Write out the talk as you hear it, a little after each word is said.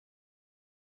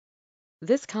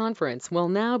This conference will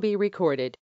now be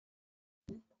recorded.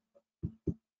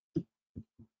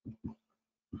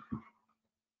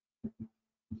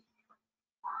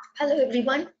 Hello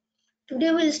everyone.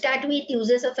 Today we'll start with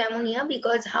uses of ammonia,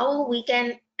 because how we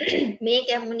can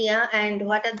make ammonia and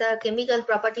what are the chemical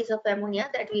properties of ammonia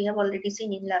that we have already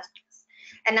seen in last class.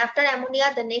 And after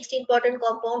ammonia, the next important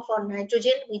compound for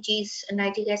nitrogen, which is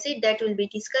nitric acid, that will be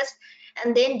discussed,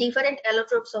 and then different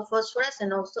allotropes of phosphorus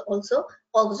and also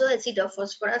oxo acid of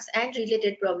phosphorus and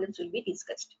related problems will be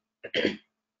discussed.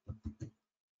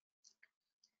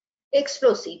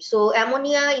 Explosive. So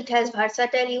ammonia, it has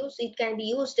versatile use. It can be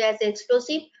used as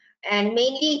explosive, and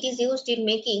mainly it is used in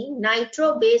making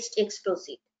nitro based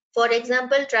explosive. For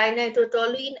example,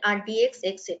 trinitrotoluene, RDX,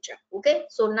 etc. Okay,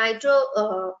 so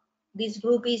nitro, this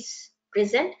group is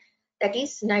present, that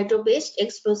is nitro based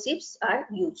explosives are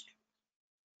used.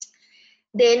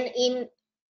 Then in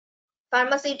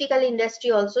pharmaceutical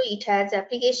industry also it has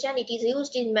application. It is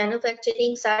used in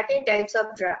manufacturing certain types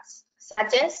of drugs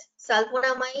such as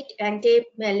sulfonamide,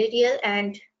 antimalarial,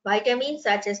 and vitamins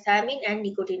such as thiamine and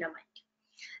nicotinamide.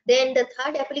 Then the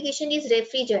third application is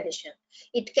refrigeration.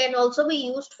 It can also be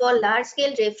used for large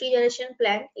scale refrigeration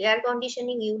plant, air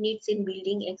conditioning units in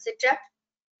building, etc.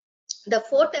 The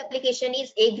fourth application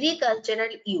is agricultural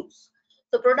use.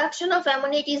 So production of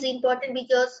ammonia is important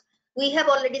because we have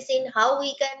already seen how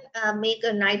we can make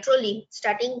a nitroline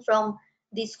starting from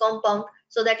this compound.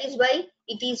 So that is why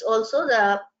it is also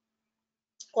the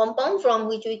compound from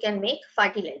which we can make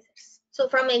fertilizers. So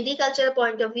from agricultural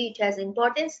point of view, it has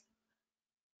importance.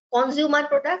 Consumer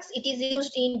products, it is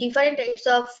used in different types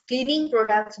of cleaning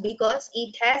products because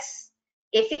it has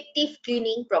effective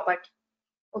cleaning property.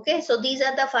 Okay, so these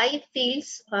are the 5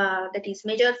 fields, that is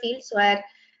major fields where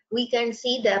we can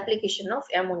see the application of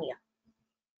ammonia.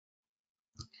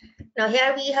 Now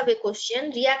here we have a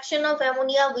question: reaction of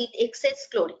ammonia with excess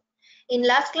chlorine. In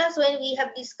last class when we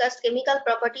have discussed chemical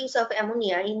properties of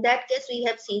ammonia, in that case we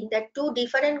have seen that 2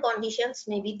 different conditions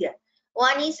may be there.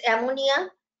 One is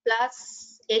ammonia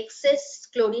plus excess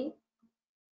chlorine.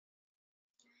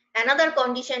 Another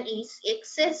condition is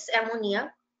excess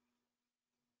ammonia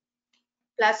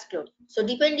plus chlorine. So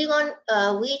depending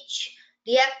on which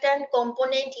reactant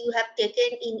component you have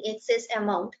taken in excess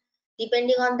amount,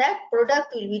 depending on that, product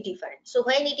will be different. So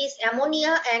when it is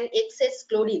ammonia and excess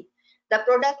chlorine, the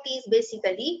product is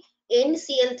basically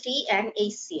NCl3 and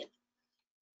HCl.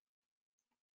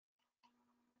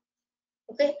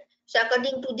 Okay, so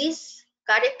according to this,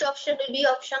 correct option will be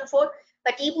option 4.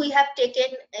 But if we have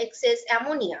taken excess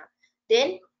ammonia,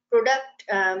 then product,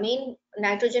 main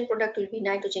nitrogen product will be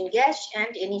nitrogen gas and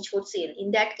NH4Cl.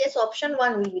 In that case, option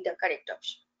 1 will be the correct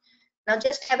option. Now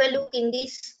just have a look in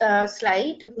this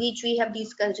slide which we have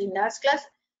discussed in last class.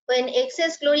 When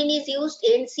excess chlorine is used,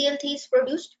 NCl3 is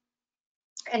produced,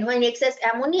 and when excess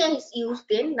ammonia is used,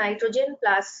 then nitrogen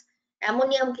plus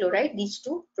ammonium chloride, these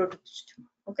two produced.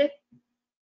 Okay,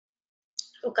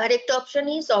 so correct option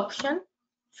is option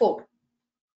 4.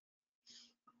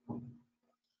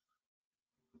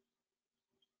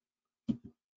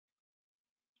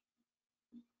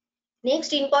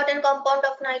 Next important compound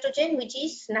of nitrogen, which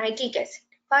is nitric acid.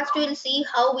 First we will see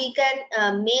how we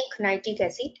can make nitric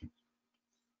acid.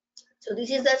 So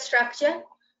this is the structure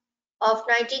of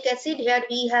nitric acid. Here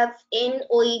we have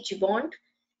NOH bond,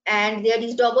 and there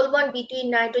is double bond between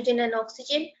nitrogen and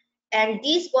oxygen, and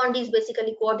this bond is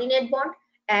basically coordinate bond,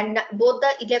 and both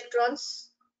the electrons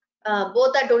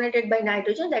both are donated by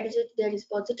nitrogen, that is there is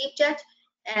positive charge,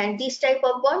 and this type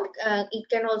of bond it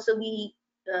can also be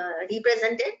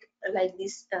represented like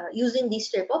this using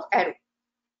this type of arrow.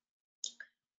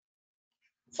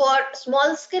 For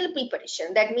small scale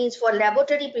preparation, that means for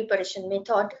laboratory preparation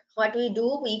method, what we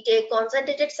do, we take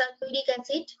concentrated sulfuric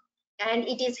acid and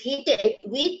it is heated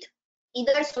with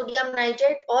either sodium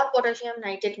nitrate or potassium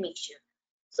nitrate mixture.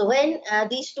 So when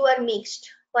these two are mixed,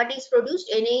 what is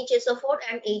produced? NaHSO4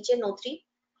 and HNO3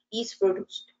 is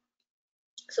produced.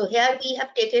 So here we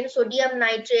have taken sodium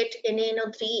nitrate,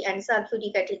 NaNO3 and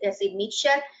sulfuric acid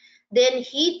mixture. Then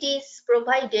heat is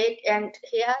provided and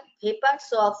here vapors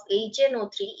of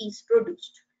HNO3 is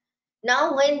produced.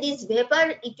 Now when this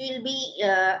vapor, it will be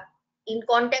in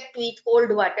contact with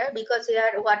cold water, because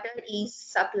here water is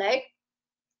supplied,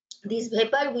 this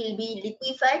vapor will be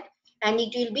liquefied and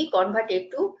it will be converted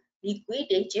to liquid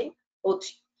HNO3.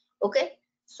 Okay,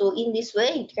 so in this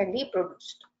way it can be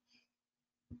produced.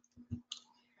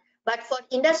 But for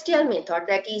industrial method,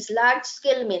 that is large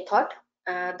scale method,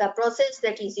 the process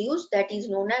that is used, that is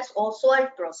known as Oswald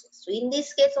process. So in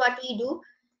this case what we do,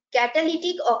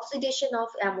 catalytic oxidation of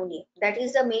ammonia, that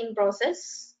is the main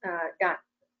process done.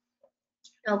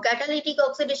 Now catalytic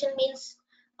oxidation means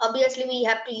obviously we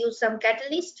have to use some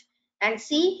catalyst, and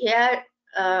see here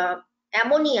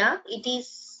ammonia, it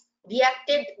is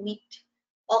reacted with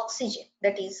oxygen,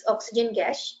 that is oxygen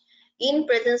gas, in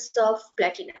presence of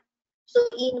platinum. So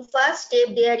in first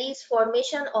step there is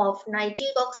formation of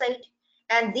nitric oxide,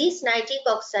 and this nitric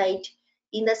oxide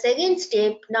in the second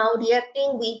step now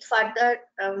reacting with further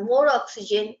more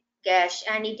oxygen gas,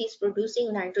 and it is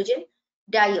producing nitrogen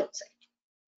dioxide.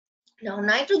 Now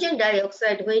nitrogen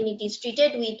dioxide, when it is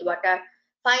treated with water,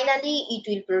 finally it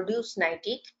will produce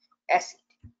nitric acid.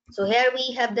 So here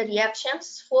we have the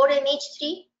reactions,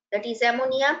 4NH3, that is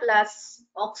ammonia plus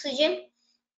oxygen.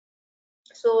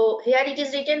 So here it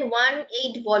is written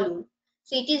 1:8 volume.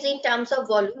 So it is in terms of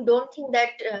volume. Don't think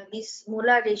that this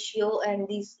molar ratio and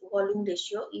this volume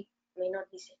ratio, it may not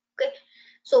be same. Okay.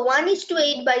 So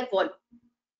 1:8 by volume.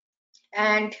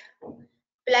 And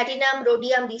platinum,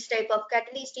 rhodium, this type of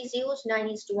catalyst is used,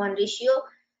 9:1 ratio.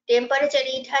 Temperature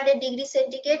 800 degrees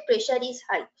centigrade, pressure is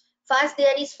high. First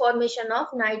there is formation of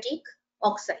nitric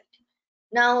oxide.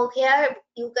 Now here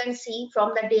you can see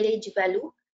from the del H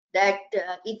value that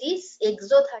it is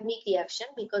exothermic reaction,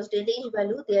 because del H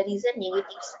value there is a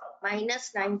negative sign,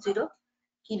 -90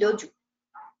 kilojoule.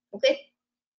 Okay.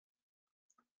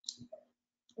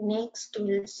 Next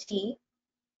we'll see.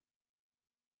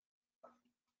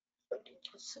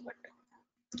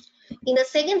 In the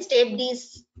second step,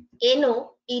 this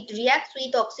NO, it reacts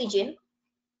with oxygen,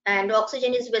 and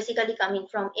oxygen is basically coming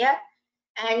from air,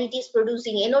 and it is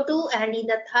producing NO2. And in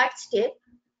the third step,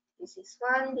 this is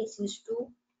 1, this is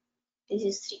 2, this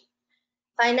is 3.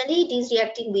 Finally, it is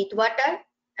reacting with water,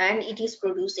 and it is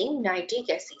producing nitric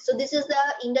acid. So this is the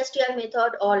industrial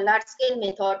method or large scale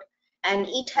method, and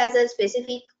it has a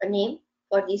specific name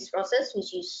for this process,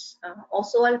 which is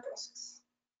Oswald process.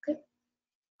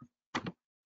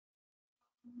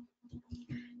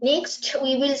 Next,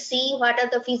 we will see what are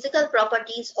the physical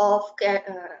properties of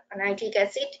nitric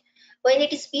acid. When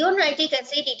it is pure nitric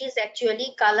acid, it is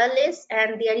actually colorless,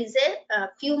 and there is a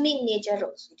fuming nature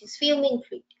also. It is fuming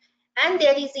fluid, and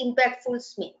there is impactful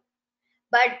smell.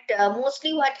 But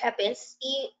mostly what happens,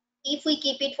 if we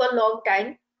keep it for a long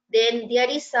time, then there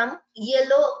is some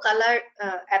yellow color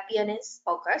appearance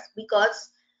occurs because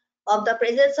of the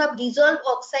presence of dissolved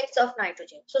oxides of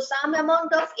nitrogen. So some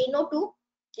amount of NO2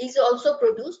 is also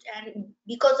produced, and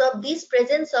because of this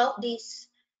presence of this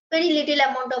very little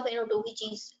amount of NO2, which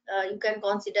is you can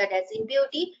consider as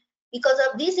impurity, because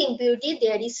of this impurity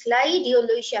there is slight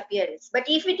yellowish appearance. But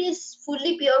if it is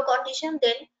fully pure condition,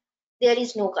 then there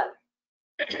is no color.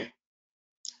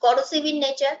 Corrosive in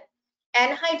nature,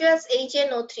 anhydrous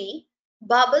HNO3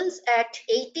 bubbles at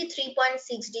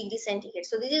 83.6 degrees centigrade.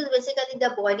 So this is basically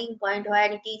the boiling point where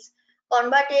it is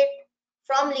converted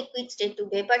from liquid state to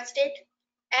vapor state,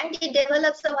 and it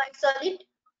develops a white solid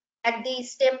at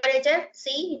this temperature.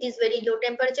 See, it is very low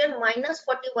temperature,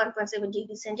 -41.7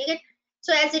 degrees centigrade.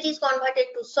 So as it is converted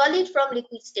to solid from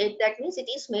liquid state, that means it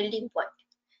is melting point.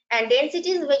 And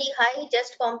density is very high,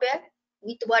 just compare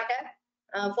with water.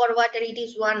 For water it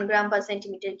is 1 gram per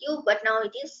centimeter cube, but now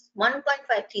it is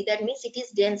 1.53. That means it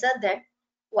is denser than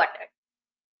water.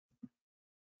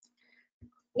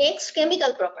 Next,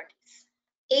 chemical properties.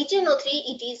 HNO3,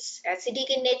 it is acidic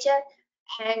in nature,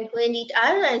 and when it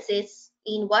ionizes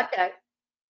in water,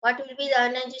 what will be the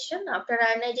ionization? After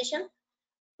ionization,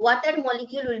 water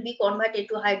molecule will be converted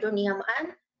to hydronium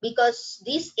ion, because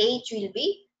this H will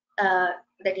be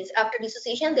that is, after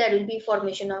dissociation there will be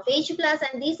formation of H plus,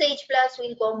 and this H plus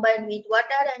will combine with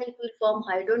water and it will form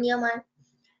hydronium ion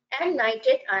and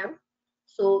nitrate ion.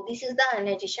 So this is the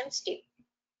ionization step.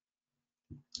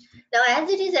 Now as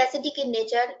it is acidic in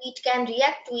nature, it can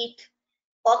react with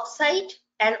oxide,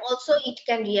 and also it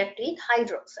can react with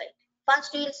hydroxide.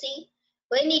 First we will see,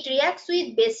 when it reacts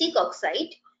with basic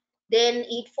oxide, then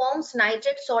it forms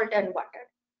nitrate, salt and water.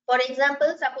 For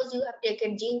example, suppose you have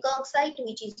taken zinc oxide,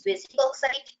 which is basic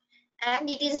oxide, and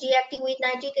it is reacting with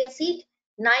nitric acid,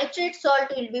 nitrate salt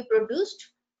will be produced.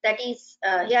 That is,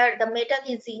 here the metal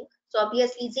is zinc, so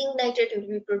obviously zinc nitrate will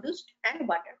be produced, and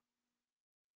water.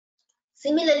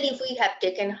 Similarly, if we have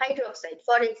taken hydroxide,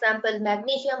 for example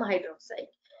magnesium hydroxide,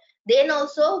 then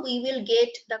also we will get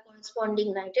the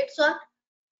corresponding nitrate salt,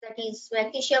 that is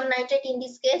magnesium nitrate in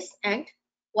this case, and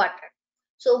water.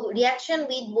 So reaction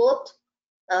with both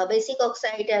basic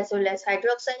oxide as well as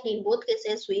hydroxide, in both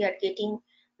cases we are getting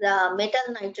the metal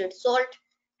nitrate salt,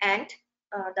 and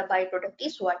the byproduct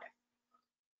is water.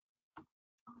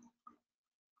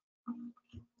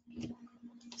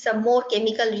 Some more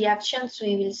chemical reactions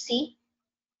we will see.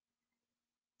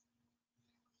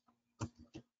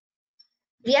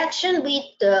 Reaction with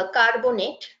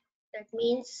carbonate. That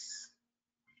means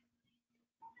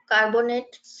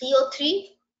carbonate CO3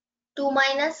 2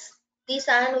 minus, this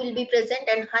ion will be present,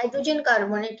 and hydrogen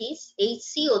carbonate is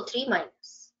HCO3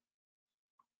 minus.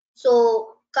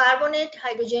 So carbonate,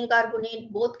 hydrogen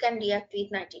carbonate both can react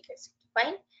with nitric acid.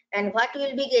 Fine. And what we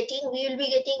will be getting? We will be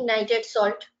getting nitrate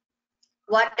salt,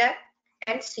 water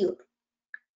and CO2.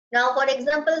 Now for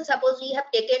example, suppose we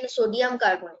have taken sodium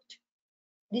carbonate.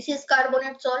 This is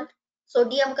carbonate salt,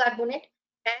 sodium carbonate,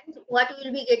 and what we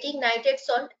will be getting? Nitrate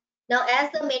salt. Now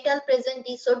as the metal present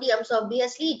is sodium, so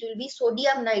obviously it will be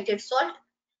sodium nitrate salt,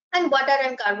 and water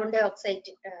and carbon dioxide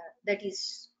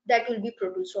that will be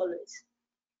produced always.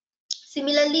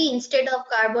 Similarly, instead of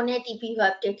carbonate, if you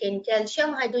have taken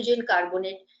calcium hydrogen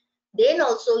carbonate, then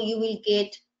also you will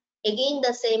get again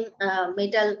the same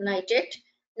metal nitrate.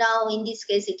 Now in this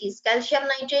case it is calcium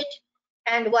nitrate,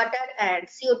 and water and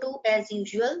CO2 as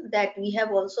usual, that we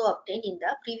have also obtained in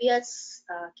the previous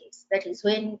case, that is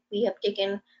when we have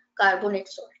taken carbonate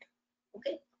salt.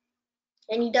 Okay,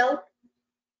 any doubt?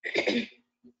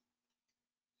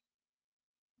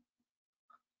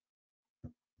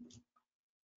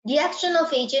 Reaction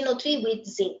of HNO3 with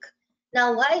zinc.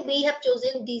 Now why we have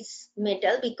chosen this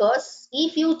metal? Because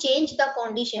if you change the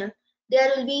condition,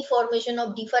 there will be formation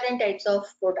of different types of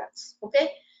products.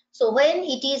 Okay, so when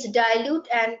it is dilute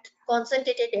and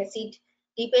concentrated acid,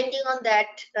 depending on that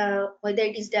whether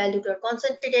it is dilute or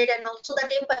concentrated, and also the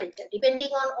temperature, depending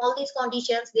on all these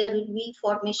conditions, there will be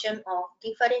formation of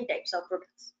different types of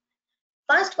products.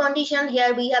 First condition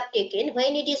here we have taken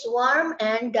when it is warm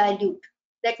and dilute.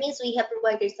 That means we have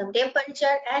provided some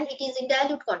temperature and it is in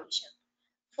dilute condition.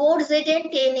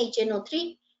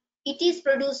 4Zn10HNO3, it is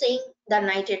producing the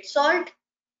nitrate salt,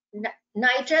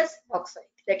 nitrous oxide,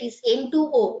 that is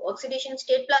N2O, oxidation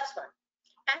state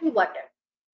 +1, and water.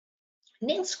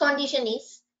 Next condition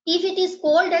is if it is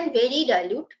cold and very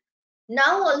dilute,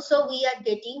 now also we are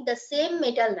getting the same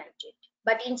metal nitrate,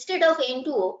 but instead of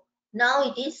N2O, now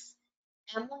it is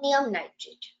ammonium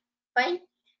nitrate. Fine.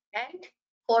 And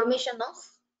formation of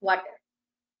water.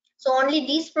 So only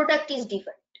this product is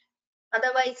different.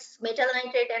 Otherwise, metal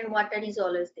nitrate and water is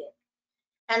always there.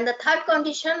 And the third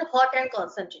condition, hot and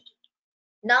concentrated.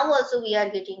 Now also we are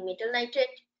getting metal nitrate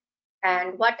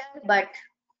and water, but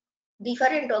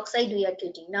different oxide we are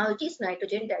getting. Now it is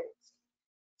nitrogen dioxide.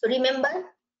 So remember,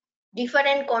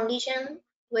 different condition,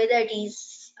 whether it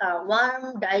is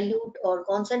warm, dilute or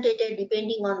concentrated,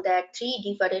 depending on that, three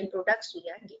different products we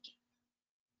are getting.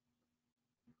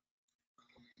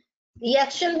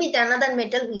 Reaction with another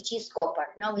metal, which is copper.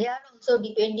 Now here also,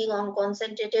 depending on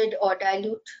concentrated or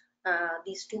dilute,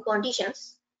 these two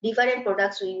conditions, different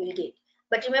products we will get.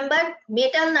 But remember,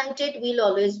 metal nitrate will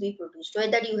always be produced,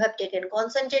 whether you have taken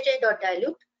concentrated or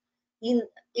dilute.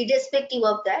 Irrespective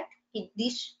of that,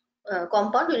 this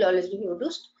compound will always be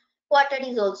produced. Water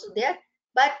is also there,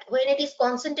 but when it is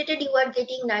concentrated, you are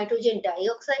getting nitrogen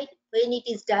dioxide. When it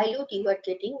is dilute, you are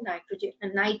getting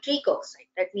nitric oxide,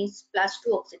 that means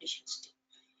 +2 oxidation state.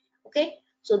 Okay,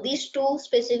 so these two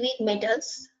specific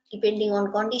metals, depending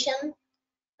on condition,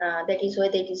 that is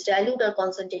whether it is dilute or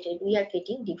concentrated, we are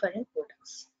getting different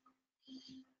products.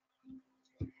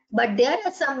 But there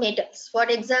are some metals, for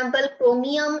example,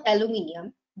 chromium,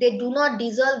 aluminium, they do not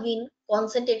dissolve in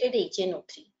concentrated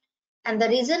HNO3. And the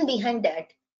reason behind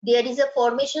that, there is a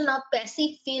formation of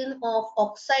passive film of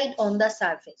oxide on the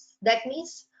surface. That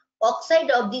means oxide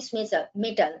of this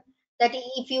metal, that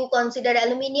if you consider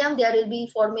aluminium, there will be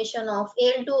formation of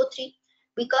Al2O3,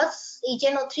 because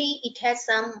HNO3, it has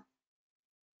some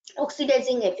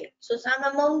oxidizing effect. So some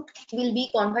amount will be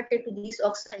converted to this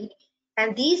oxide,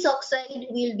 and this oxide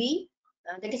will be,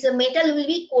 that is a metal will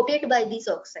be coated by this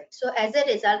oxide. So as a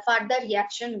result, further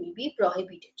reaction will be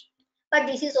prohibited. But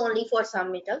this is only for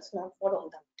some metals, not for all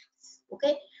the metals.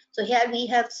 Okay. So here we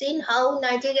have seen how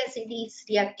nitric acid is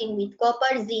reacting with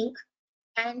copper, zinc,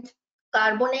 and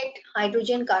carbonate,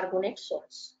 hydrogen carbonate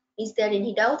salts. Is there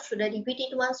any doubt? Should I repeat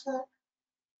it once more?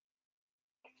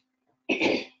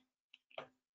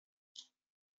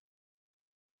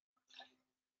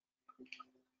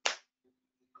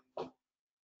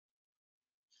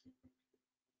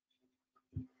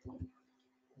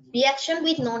 Reaction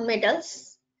with non-metals.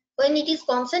 When it is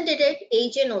concentrated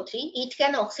HNO3, it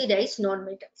can oxidize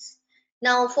non-metals.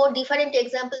 Now for different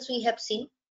examples we have seen.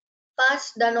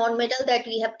 First, the non-metal that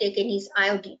we have taken is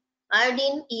iodine.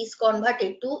 Iodine is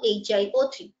converted to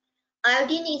HiO3.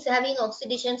 Iodine is having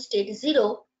oxidation state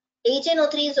 0.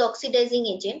 HNO3 is oxidizing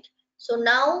agent. So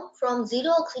now from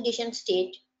 0 oxidation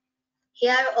state,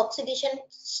 here oxidation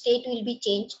state will be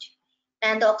changed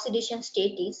and the oxidation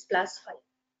state is +5.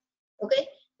 Okay.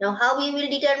 Now how we will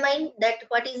determine that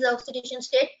what is the oxidation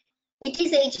state? It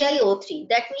is HiO3.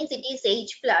 That means it is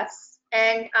H plus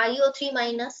and IO3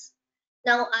 minus.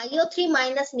 Now IO3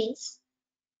 minus means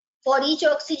for each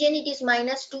oxygen it is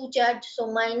minus 2 charge.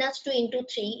 So minus 2 into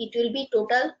 3, it will be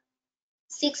total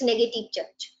 6 negative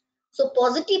charge. So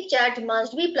positive charge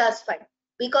must be plus 5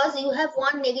 because you have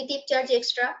one negative charge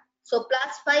extra. So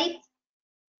plus 5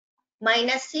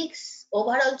 minus 6,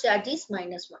 overall charge is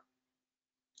minus 1.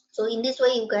 So in this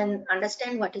way you can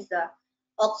understand what is the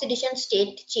oxidation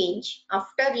state change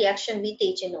after reaction with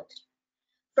HNO3.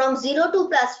 From 0 to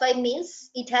plus 5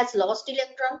 means it has lost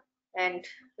electron, and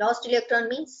lost electron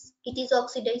means it is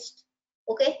oxidized.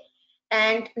 Okay,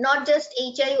 and not just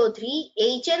HiO3,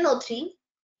 HNO3,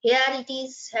 here it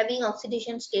is having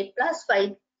oxidation state plus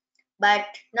 5, but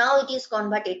now it is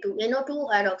converted to NO2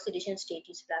 where oxidation state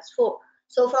is plus 4.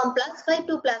 So from plus 5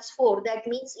 to plus 4, that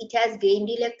means it has gained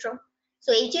electron.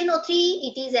 So HNO3,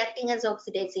 it is acting as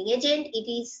oxidizing agent.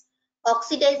 It is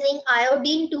oxidizing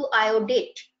iodine to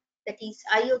iodate, that is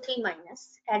IO3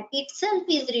 minus, and itself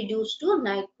is reduced to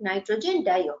nitrogen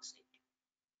dioxide.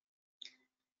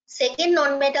 Second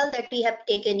non-metal that we have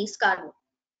taken is carbon.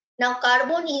 Now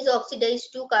carbon is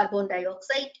oxidized to carbon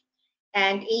dioxide,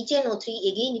 and HNO3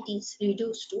 again it is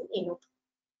reduced to NO2.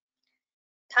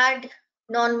 Third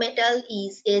non-metal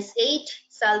is S8,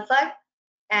 sulfur,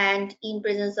 and in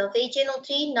presence of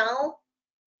HNO3, now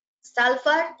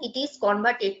sulfur, it is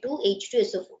converted to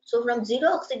H2SO4. So from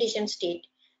 0 oxidation state,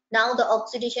 now the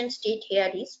oxidation state here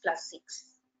is plus 6.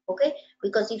 Okay,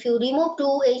 because if you remove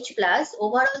 2H plus,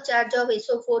 overall charge of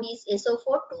SO4 is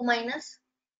SO4, 2 minus.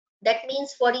 That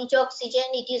means for each oxygen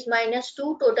it is minus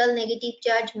 2, total negative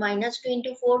charge minus 2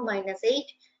 into 4 minus 8.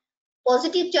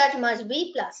 Positive charge must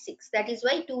be plus 6. That is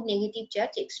why 2 negative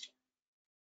charge extra.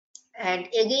 And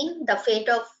again the fate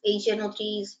of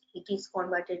HNO3 is it is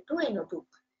converted to NO2.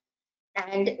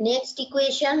 And next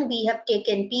equation we have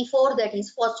taken P4, that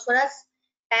is phosphorus,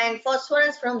 and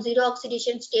phosphorus from 0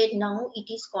 oxidation state now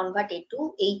it is converted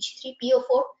to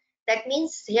H3PO4. That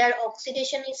means here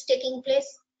oxidation is taking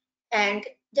place, and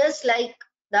just like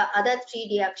the other 3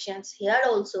 reactions, here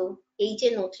also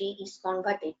HNO3 is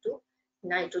converted to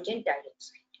nitrogen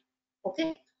dioxide.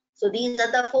 Okay, so these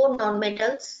are the 4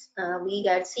 non-metals we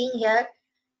are seeing here.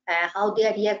 How they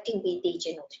are reacting with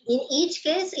HNO3. In each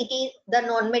case, it is the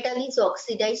non-metal is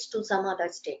oxidized to some other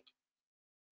state,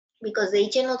 because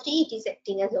HNO3 it is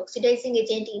acting as oxidizing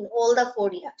agent in all the 4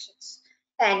 reactions,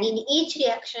 and in each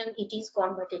reaction it is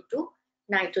converted to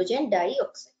nitrogen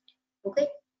dioxide. Okay,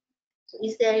 so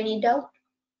is there any doubt?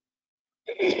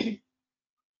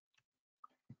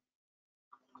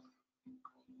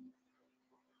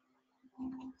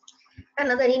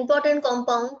 Another important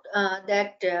compound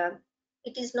that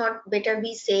it is not better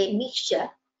we say mixture,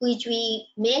 which we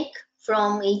make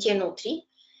from HNO3,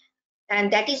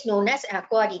 and that is known as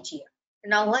aqua regia.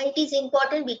 Now why it is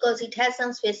important? Because it has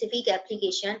some specific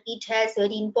application. It has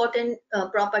very important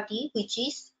property, which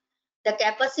is the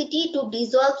capacity to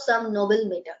dissolve some noble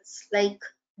metals like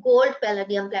gold,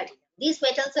 palladium, platinum. These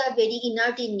metals are very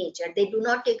inert in nature. They do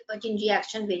not take part in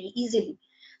reaction very easily.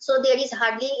 So there is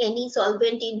hardly any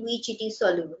solvent in which it is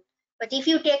soluble. But if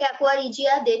you take aqua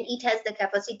regia, then it has the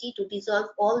capacity to dissolve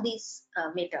all these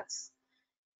metals.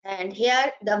 And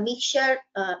here the mixture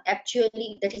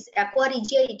actually, that is aqua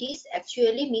regia, it is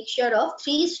actually mixture of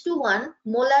 3:1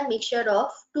 molar mixture of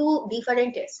 2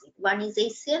 different acids. One is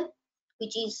HCl,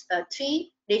 which is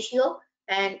 3 ratio,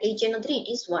 and HNO3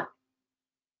 it is 1.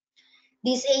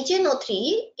 This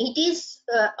HNO3, it is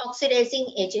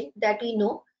oxidizing agent that we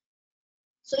know.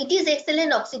 So it is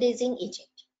excellent oxidizing agent.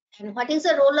 And what is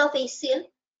the role of HCl?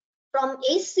 From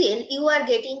HCl you are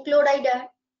getting chloride ion.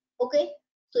 Okay,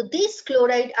 so this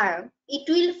chloride ion, it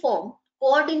will form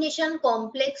coordination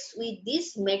complex with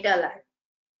this metal ion.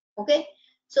 Okay,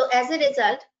 so as a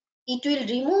result it will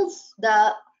remove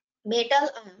the metal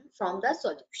ion from the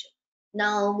solution.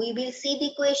 Now we will see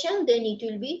the equation, then it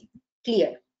will be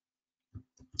clear.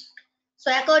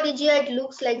 So aqua regia, it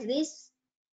looks like this,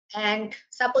 and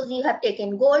suppose you have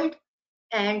taken gold,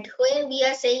 and when we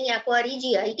are saying aqua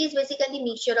regia, it is basically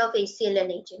mixture of HCl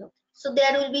and HNO. So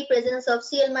there will be presence of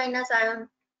Cl minus ion,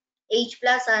 H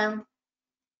plus ion,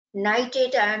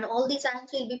 nitrate ion, all these ions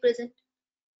will be present.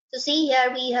 So see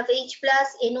here we have H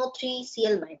plus, NO3,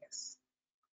 Cl minus.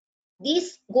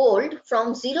 This gold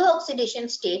from 0 oxidation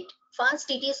state,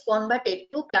 first it is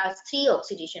converted to plus 3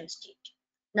 oxidation state.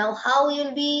 Now how you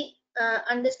will be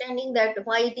understanding that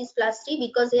why it is plus 3?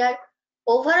 Because here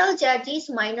overall charge is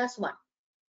minus 1.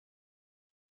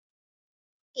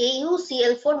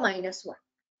 AuCl4 minus 1.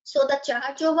 So the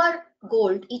charge over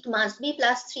gold, it must be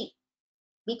plus 3,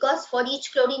 because for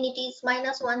each chlorine it is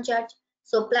minus 1 charge.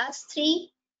 So plus 3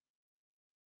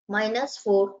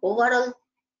 -4 overall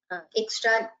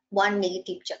extra 1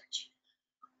 negative charge.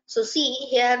 So see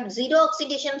here 0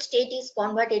 oxidation state is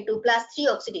converted to +3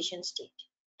 oxidation state,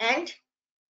 and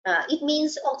it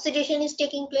means oxidation is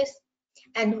taking place.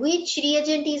 And which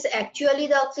reagent is actually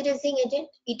the oxidizing agent?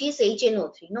 It is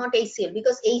HNO3, not HCl,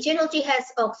 because HNO3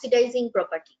 has oxidizing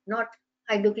property, not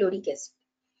hydrochloric acid.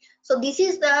 So this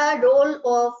is the role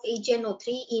of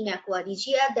HNO3 in aqua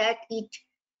regia, that it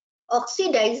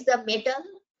oxidizes the metal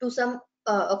to some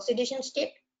oxidation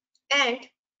state. And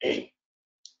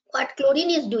what chlorine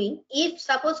is doing, if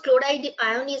suppose chloride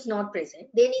ion is not present,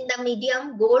 then in the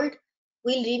medium gold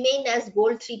will remain as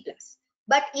gold 3+.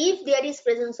 But if there is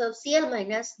presence of Cl-,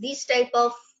 this type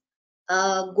of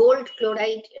gold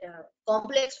chloride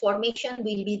complex formation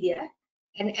will be there,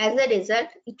 and as a result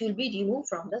it will be removed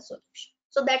from the solution.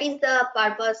 So that is the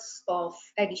purpose of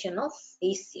addition of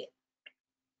HCl.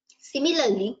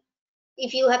 Similarly,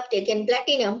 if you have taken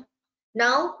platinum,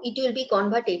 now it will be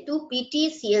converted to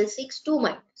PtCl6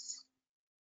 2-.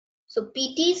 So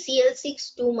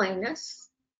PtCl6 2-,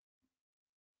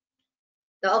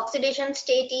 the oxidation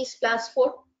state is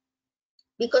 +4,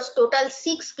 because total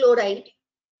 6 chloride,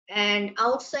 and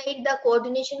outside the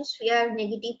coordination sphere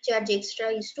negative charge extra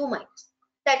is 2-.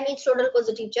 That means total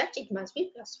positive charge, it must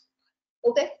be +4.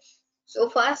 Okay, so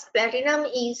first platinum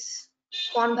is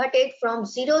converted from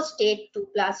 0 state to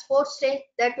 +4 state.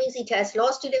 That means it has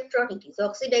lost electron, it is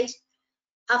oxidized.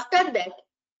 After that,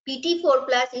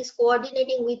 Pt4+ is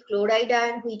coordinating with chloride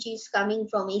ion, which is coming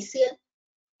from HCl,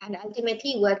 and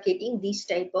ultimately we are getting this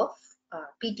type of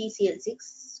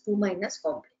PtCl6 2-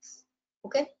 complex.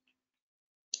 Okay,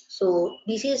 so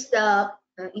this is the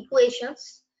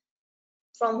equations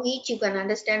from which you can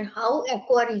understand how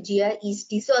aqua regia is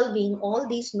dissolving all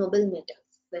these noble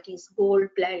metals, that is gold,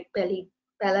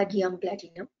 palladium,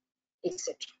 platinum,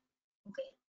 etc. Okay,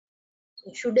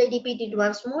 so should I repeat it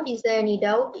once more? Is there any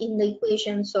doubt in the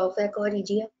equations of aqua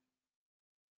regia?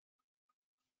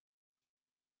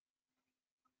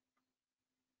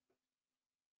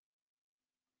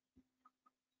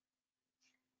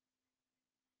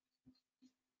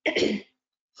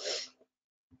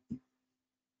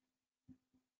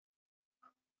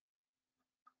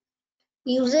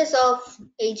 Uses of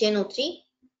HNO3.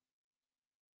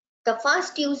 The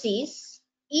first use is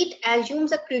it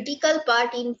assumes a critical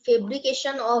part in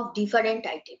fabrication of different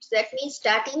items. That means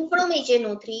starting from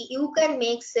HNO3, you can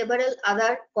make several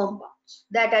other compounds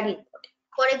that are important.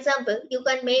 For example, you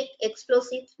can make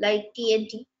explosives like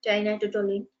TNT,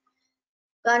 trinitrotoluene,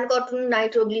 gun-cotton,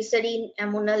 nitroglycerin,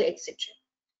 ammonal, etc.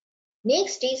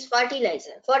 Next is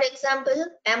fertilizer. For example,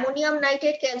 ammonium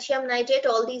nitrate, calcium nitrate,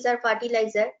 all these are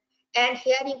fertilizer. And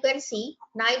here you can see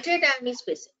nitrate ion is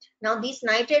present. Now this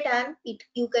nitrate ion,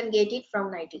 you can get it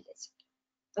from nitric acid.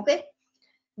 Okay.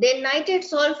 Then nitrate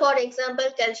salt, for example,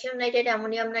 calcium nitrate,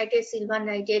 ammonium nitrate, silver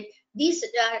nitrate. These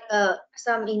are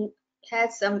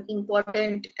has some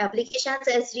important applications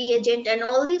as reagent, and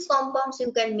all these compounds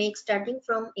you can make starting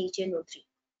from HNO3.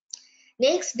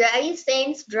 Next, dyes,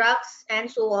 scents, drugs, and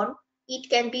so on. It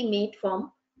can be made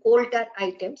from coal-tar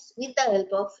items with the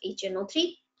help of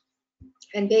HNO3.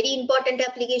 And very important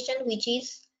application, which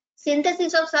is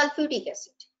synthesis of sulfuric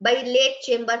acid by lead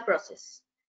chamber process.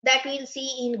 That we'll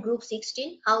see in group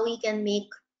 16, how we can make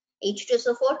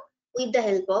H2SO4 with the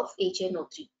help of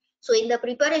HNO3. So in the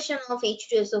preparation of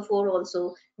H2SO4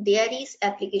 also, there is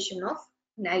application of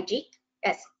nitric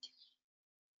acid.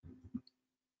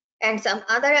 And some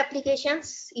other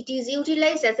applications, it is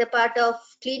utilized as a part of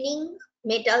cleaning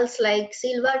metals like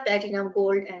silver, platinum,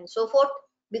 gold, and so forth,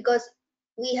 because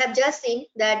we have just seen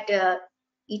that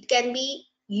it can be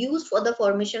used for the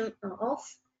formation of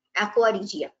aqua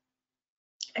regia.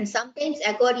 And sometimes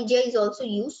aqua regia is also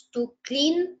used to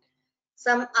clean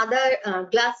some other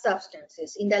glass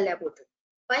substances in the laboratory.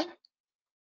 Fine.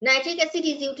 Nitric acid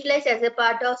is utilized as a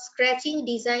part of scratching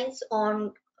designs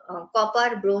on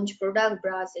copper, bronze product,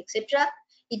 brass, etc.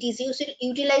 It is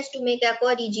utilized to make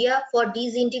aqua regia for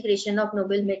disintegration of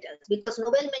noble metals, because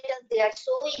noble metals, they are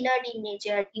so inert in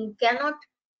nature, you cannot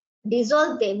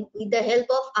dissolve them with the help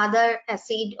of other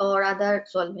acid or other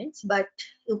solvents, but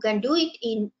you can do it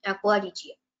in aqua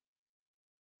regia.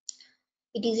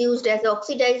 It is used as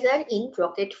oxidizer in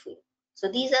rocket fuel. So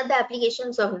these are the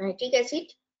applications of nitric acid.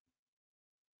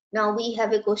 Now we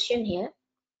have a question here.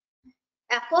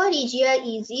 Aqua regia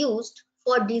is used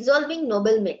for dissolving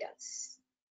noble metals.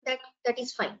 That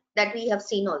is fine. That we have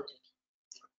seen already.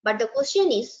 But the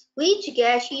question is, which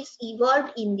gas is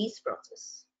evolved in this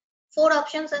process? 4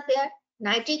 options are there: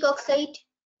 nitric oxide,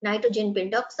 nitrogen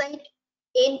pentoxide,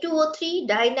 N2O3,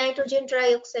 dinitrogen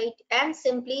trioxide, and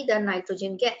simply the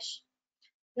nitrogen gas.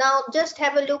 Now just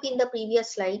have a look in the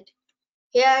previous slide.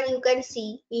 Here you can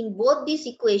see in both this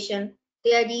equation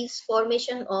there is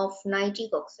formation of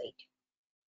nitric oxide.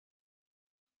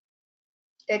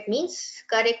 That means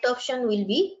correct option will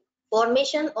be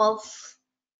formation of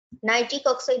nitric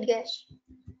oxide gas.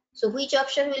 So which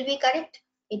option will be correct?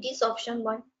 It is option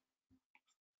 1.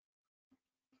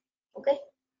 Okay.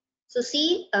 So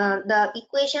see the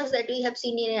equations that we have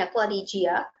seen in aqua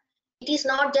regia. It is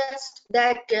not just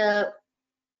that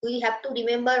we have to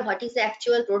remember what is the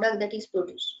actual product that is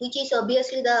produced, which is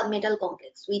obviously the metal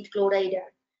complex with chloride.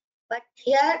 But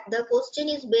here the question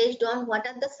is based on what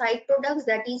are the side products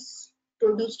that is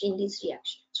produced in this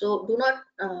reaction. So do not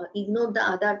ignore the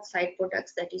other side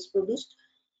products that is produced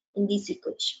in this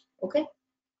equation. Okay.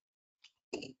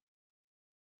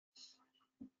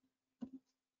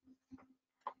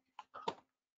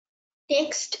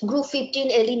 Next, group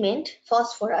 15 element,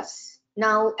 phosphorus.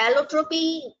 Now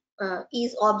allotropy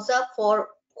is observed for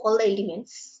all the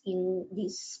elements in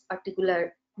this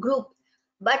particular group,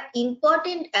 but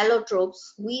important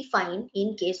allotropes we find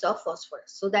in case of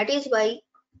phosphorus. So that is why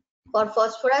for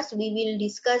phosphorus we will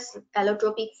discuss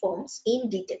allotropic forms in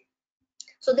detail.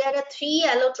 So there are 3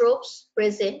 allotropes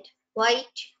present: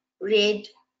 white, red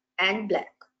and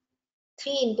black.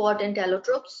 3 important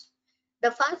allotropes.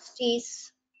 The first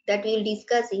is that we will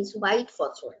discuss is white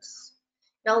phosphorus.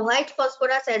 Now white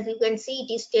phosphorus, as you can see,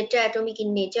 it is tetraatomic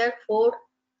in nature, 4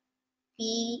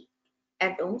 p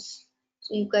atoms.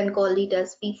 So you can call it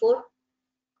as P4.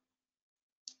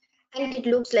 And it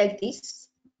looks like this.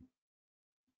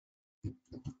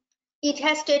 It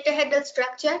has tetrahedral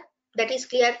structure, that is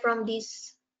clear from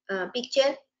this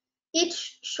picture. It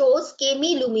shows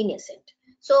chemiluminescent.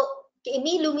 So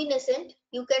chemiluminescent,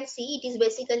 you can see it is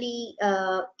basically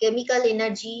chemical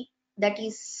energy that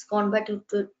is converted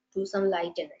to some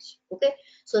light energy. Okay,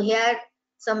 so here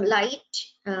some light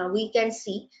we can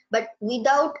see, but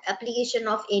without application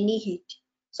of any heat.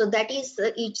 So that is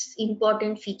its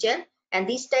important feature, and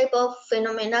this type of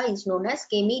phenomena is known as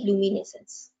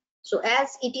chemiluminescence. So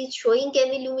as it is showing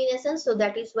chemiluminescence, so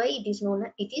that is why it is known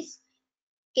as it is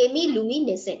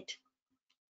chemiluminescent.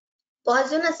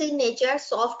 Poisonous in nature,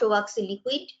 soft waxy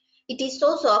liquid. It is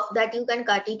so soft that you can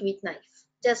cut it with knife,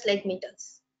 just like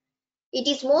metals. It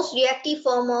is most reactive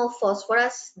form of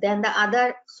phosphorus than the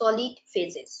other solid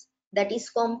phases. That is,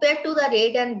 compared to the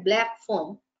red and black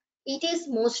form, it is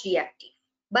most reactive.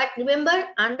 But remember,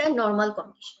 under normal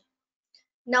condition.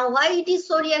 Now, why it is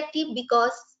so reactive?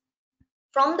 Because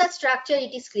from the structure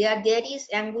it is clear there is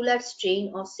angular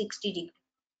strain of 60 degrees.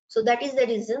 So that is the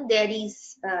reason there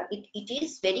is it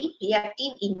is very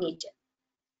reactive in nature.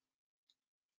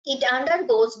 It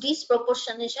undergoes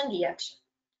disproportionation reaction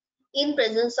in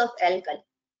presence of alkali.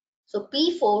 So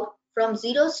P4 from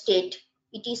 0 state,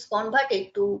 it is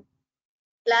converted to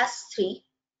 +3.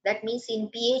 That means in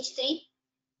pH3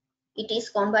 it is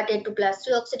converted to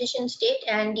 +3 oxidation state,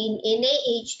 and in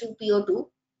NaH2PO2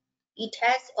 it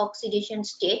has oxidation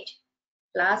state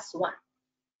 +1.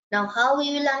 Now how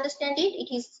we will understand it?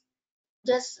 It is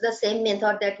just the same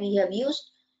method that we have used.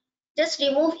 Just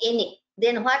remove Na.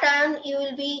 Then what ion you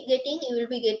will be getting? You will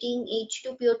be getting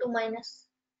H2PO2 minus.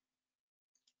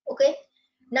 Okay.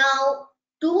 Now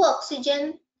 2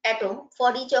 oxygen atom,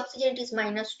 for each oxygen it is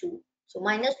 -2. So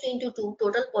 -2 into 2,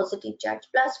 total positive charge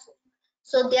 +4.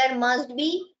 So there must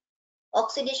be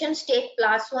oxidation state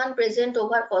 +1 present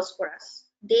over phosphorus.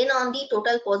 Then on the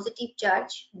total positive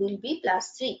charge will be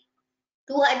 +3.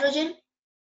 2 hydrogen,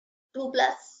 2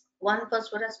 plus 1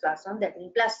 phosphorus +1, that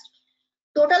means +3.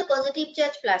 Total positive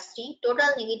charge +3, total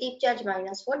negative charge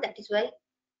 -4, that is why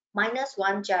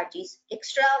 -1 charge is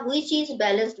extra, which is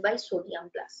balanced by sodium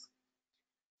plus.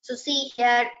 So see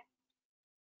here,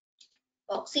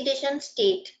 oxidation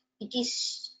state, it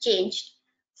is changed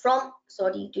from,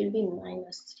 sorry, it will be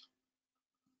 -3.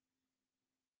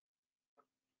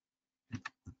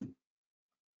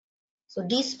 So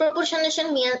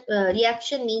disproportionation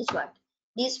reaction means what?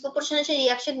 Disproportionation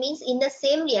reaction means in the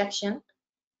same reaction,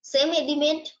 same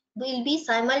element will be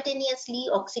simultaneously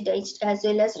oxidized as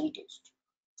well as reduced.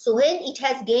 So when it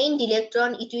has gained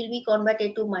electron, it will be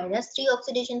converted to -3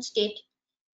 oxidation state,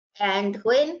 and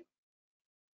when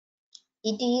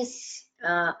it is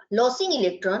losing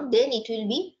electron, then it will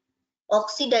be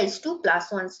oxidized to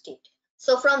 +1 state.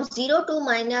 So from 0 to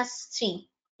 -3,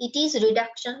 it is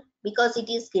reduction because it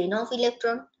is gain of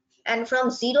electron, and from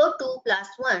 0 to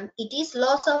 +1, it is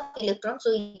loss of electron,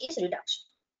 so it is reduction.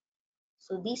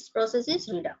 So this process is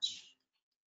reduction.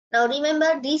 Now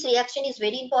remember, this reaction is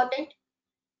very important,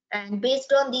 and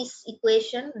based on this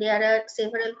equation there are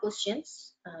several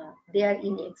questions there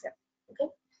in the exam. Okay.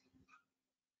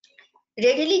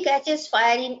 Readily catches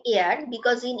fire in air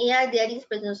because in air there is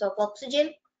presence of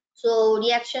oxygen. So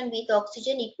reaction with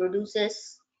oxygen, it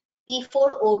produces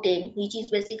P4O10, which is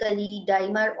basically the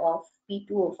dimer of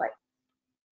P2O5.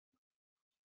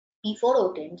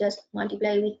 P4O10, just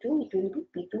multiply with 2, it will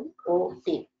be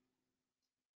P2O10.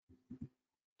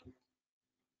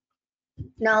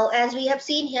 Now, as we have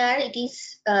seen here, it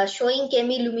is showing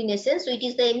chemiluminescence. So it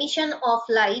is the emission of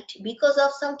light because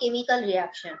of some chemical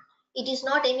reaction. It is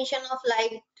not emission of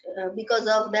light because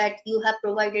of that you have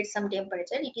provided some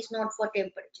temperature. It is not for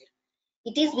temperature.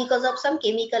 It is because of some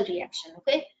chemical reaction.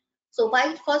 Okay. So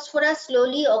white phosphorus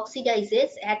slowly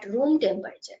oxidizes at room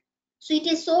temperature. So it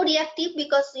is so reactive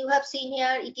because you have seen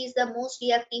here it is the most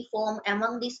reactive form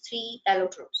among these three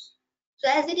allotropes. So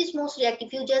as it is most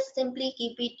reactive, you just simply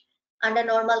keep it under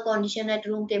normal condition at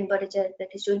room temperature, that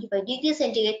is 25 degrees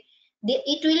centigrade,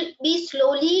 it will be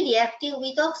slowly reactive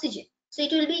with oxygen. So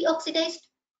it will be oxidized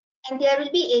and there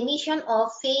will be emission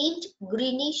of faint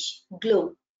greenish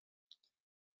glow.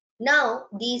 Now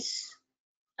this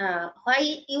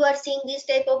why you are seeing this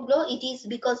type of glow? It is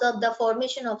because of the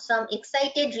formation of some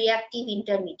excited reactive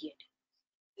intermediate.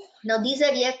 Now these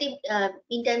are reactive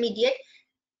intermediate,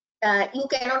 you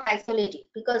cannot isolate it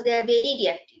because they are very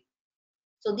reactive.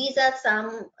 So these are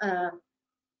some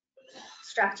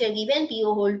structure given,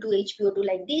 PO2 HPO2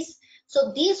 like this.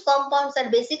 So these compounds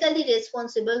are basically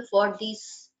responsible for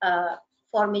this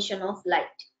formation of light.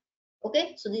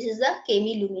 Okay, so this is the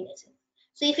chemiluminescence.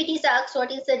 So if it is asked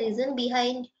what is the reason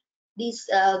behind this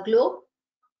glow,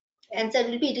 answer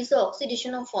will be it is the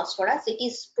oxidation of phosphorus. It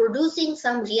is producing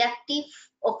some reactive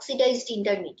oxidized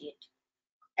intermediate,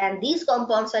 and these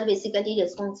compounds are basically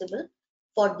responsible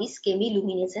for this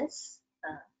chemiluminescence,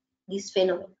 this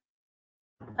phenomenon.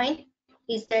 Fine.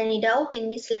 Is there any doubt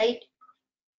in this slide?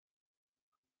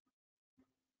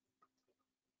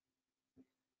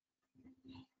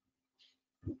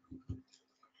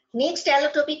 Next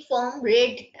allotropic form,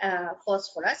 red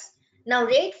phosphorus. Now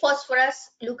red phosphorus,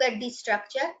 look at this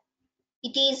structure.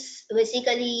 It is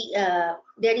basically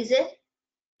there is a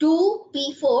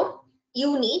 2p4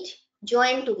 unit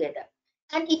joined together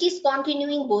and it is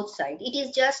continuing both sides. It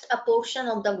is just a portion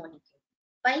of the molecule.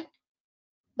 Fine.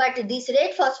 But this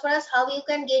red phosphorus, how you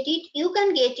can get it? You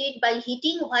can get it by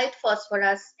heating white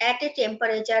phosphorus at a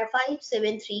temperature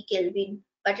 573 Kelvin.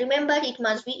 But remember, it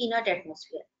must be in an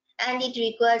atmosphere and it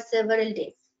requires several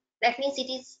days. That means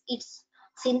its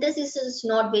synthesis is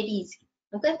not very easy.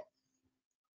 Okay.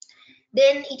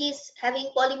 Then it is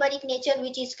having polymeric nature,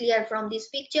 which is clear from this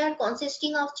picture,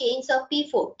 consisting of chains of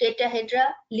P4 tetrahedra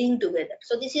linked together.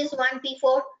 So this is one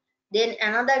P4, then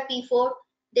another P4,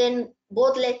 then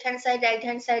both left hand side, right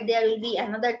hand side, there will be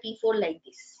another P4 like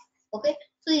this. Okay,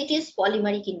 so it is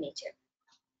polymeric in nature.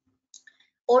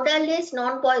 Odorless,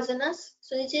 non-poisonous.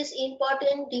 So this is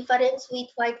important difference with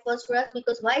white phosphorus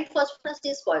because white phosphorus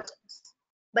is poisonous,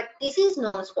 but this is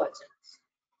non-poisonous,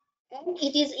 and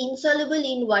it is insoluble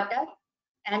in water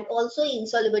and also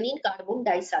insoluble in carbon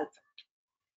disulfide.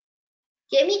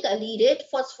 Chemically, red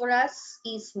phosphorus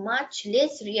is much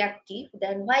less reactive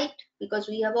than white because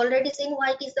we have already seen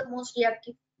white is the most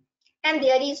reactive, and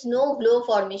there is no glow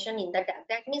formation in the dark.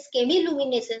 That means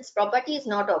chemiluminescence property is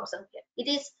not observed here. It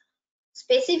is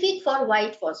specific for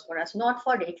white phosphorus, not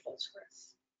for red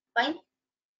phosphorus. Fine.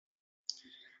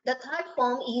 The third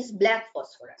form is black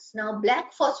phosphorus. Now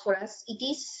black phosphorus, it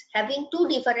is having two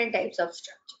different types of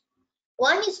structure.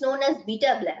 One is known as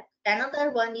beta black,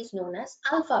 another one is known as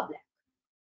alpha black.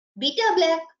 Beta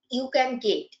black you can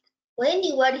get when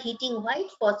you are heating white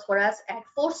phosphorus at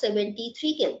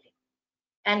 473 Kelvin.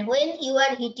 And when you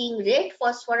are heating red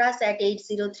phosphorus at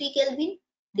 803 Kelvin,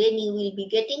 then you will be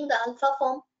getting the alpha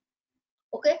form.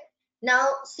 Okay. Now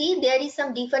see, there is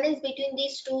some difference between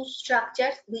these two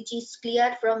structures which is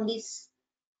clear from this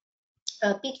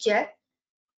picture.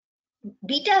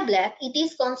 Beta black, it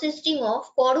is consisting of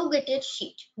corrugated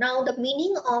sheet. Now the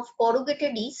meaning of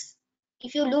corrugated is,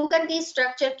 if you look at this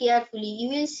structure carefully, you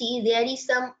will see there is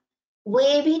some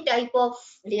wavy type of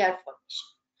layer formation.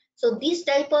 So this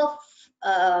type of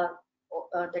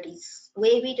that is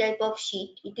wavy type of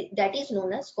sheet, that is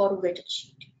known as corrugated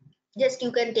sheet. Just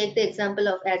you can take the example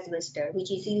of asbestos,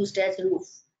 which is used as roof.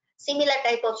 Similar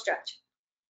type of structure.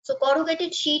 So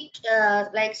corrugated sheet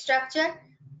like structure,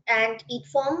 and it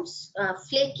forms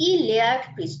flaky layered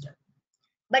crystal.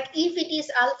 But if it is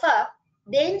alpha,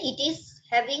 then it is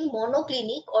having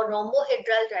monoclinic or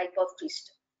rhombohedral type of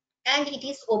crystal, and it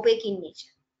is opaque in nature.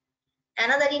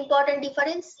 Another important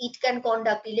difference, it can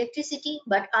conduct electricity,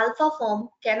 but alpha form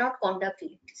cannot conduct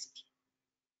electricity.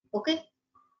 Okay.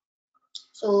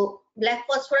 So black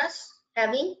phosphorus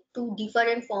having two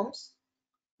different forms.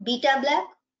 beta black,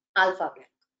 alpha black.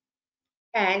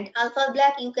 And alpha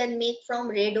black you can make from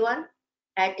red one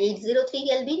at 803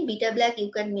 Kelvin, beta black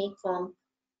you can make from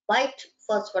white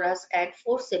phosphorus at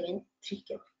 473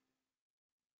 Kelvin.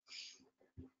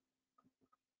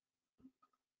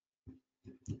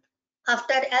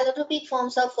 After allotropic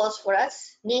forms of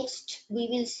phosphorus, next we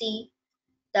will see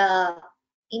the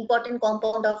important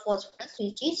compound of phosphorus,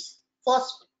 which is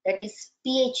phosphine, that is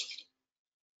pH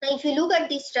 3. Now if you look at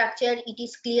this structure, it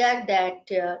is clear that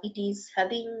it is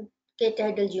having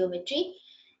tetrahedral geometry,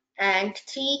 and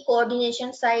 3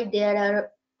 coordination side there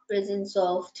are presence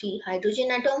of 3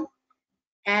 hydrogen atom,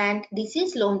 and this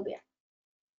is lone pair.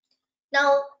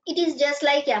 Now it is just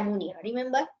like ammonia.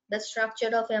 Remember the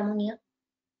structure of ammonia,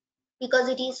 because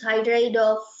it is hydride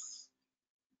of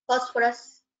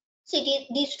phosphorus. So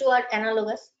these two are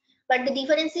analogous, but the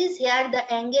difference is here the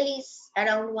angle is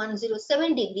around 107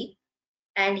 degree,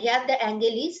 and here the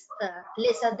angle is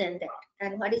lesser than that.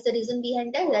 And what is the reason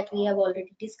behind that? That we have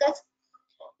already discussed.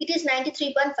 It is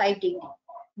 93.5 degree,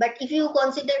 but if you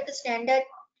consider the standard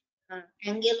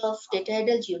angle of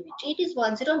tetrahedral geometry, it is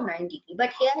 109 degree,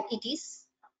 but here it is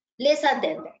lesser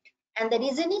than that. And the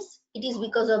reason is, it is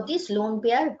because of this lone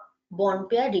pair bond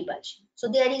pair repulsion. So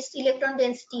there is electron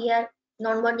density here,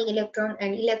 non-bonding electron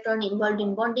and electron involved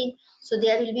in bonding, so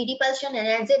there will be repulsion, and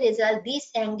as a result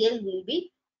this angle will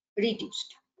be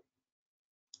reduced.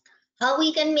 How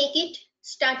we can make it?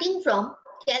 Starting from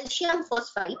calcium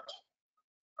phosphide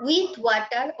with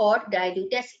water or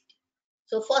dilute acid.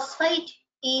 So phosphide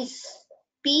is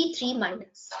P3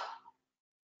 minus,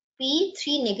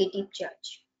 P3 negative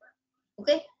charge.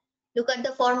 Okay, look at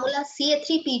the formula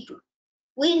Ca3P2.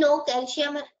 We know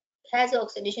calcium has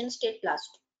oxidation state +2.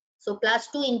 So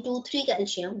 +2 into 3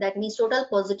 calcium, that means total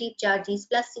positive charge is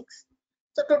 +6.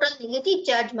 So total negative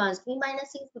charge must be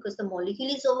 -6 because the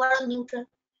molecule is overall neutral.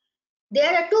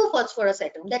 There are 2 phosphorus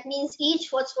atoms. That means each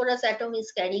phosphorus atom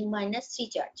is carrying -3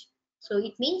 charge. So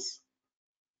it means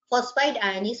phosphide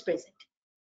ion is present.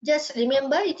 Just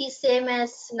remember, it is same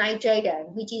as nitride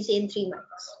ion, which is N3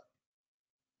 minus.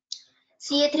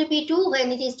 Ca3P2,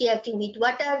 when it is reacting with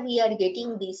water, we are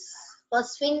getting this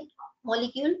phosphine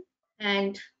molecule,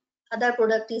 and other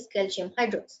product is calcium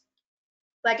hydroxide.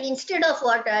 But instead of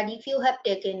water, if you have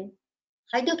taken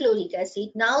hydrochloric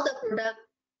acid, now the product,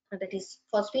 that is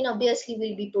phosphine, obviously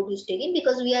will be produced again,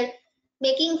 because we are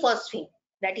making phosphine.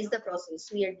 That is the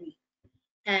process we are doing,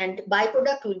 and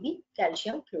byproduct will be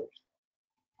calcium chloride.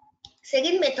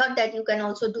 Second method that you can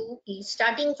also do is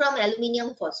starting from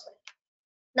aluminium phosphide.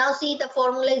 Now see, the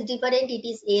formula is different. It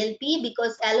is AlP,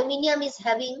 because aluminium is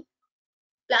having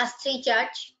 +3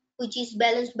 charge, which is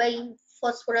balanced by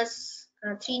phosphorus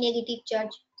 3 negative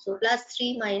charge. So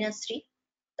 +3 minus 3.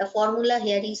 The formula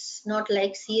here is not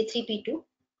like Ca3P2,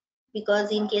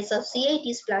 because in case of Ca it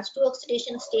is +2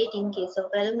 oxidation state, in case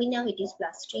of aluminium it is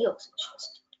 +3 oxidation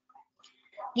state.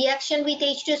 Reaction with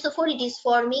H2SO4, it is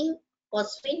forming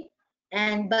phosphine,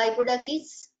 and byproduct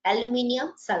is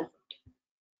aluminium sulfate.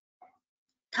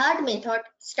 Third method,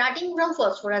 starting from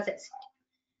phosphorus acid.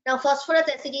 Now phosphorus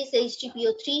acid is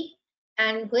H2PO3,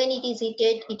 and when it is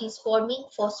heated, it is forming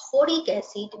phosphoric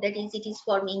acid, that is, it is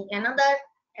forming another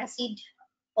acid,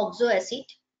 oxo acid,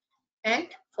 and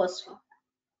phosphine.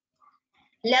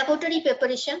 Laboratory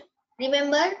preparation.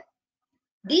 Remember,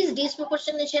 this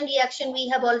disproportionation reaction we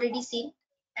have already seen,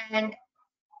 and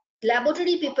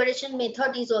laboratory preparation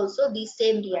method is also the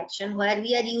same reaction, where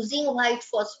we are using white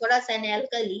phosphorus and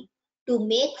alkali to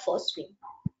make phosphine.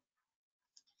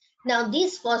 Now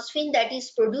this phosphine that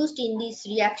is produced in this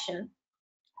reaction,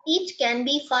 it can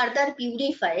be further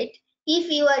purified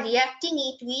if you are reacting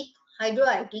it with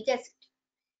hydroiodic acid.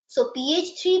 So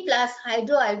pH3 plus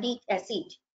hydroiodic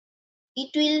acid,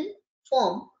 it will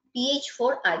form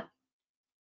pH4i.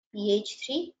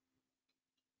 pH3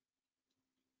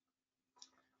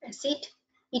 acid,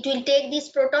 it will take this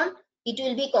proton, it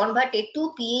will be converted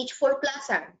to pH4 plus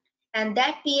ion, and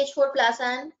that pH4 plus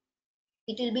ion,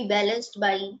 it will be balanced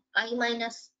by I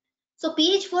minus. So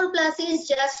pH4 plus is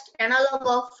just analog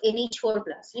of NH4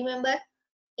 plus. Remember,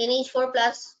 NH4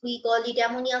 plus, we call it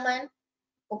ammonium ion,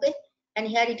 okay, and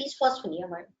here it is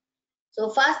phosphonium ion. So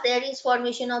first there is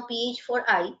formation of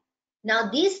pH4i. Now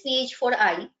this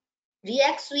pH4i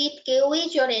reacts with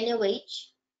KOH or NaOH,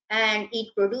 and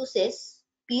it produces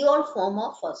pure form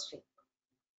of phosphine,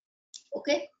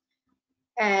 okay,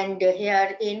 and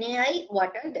here NaI,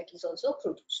 water, that is also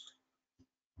produced.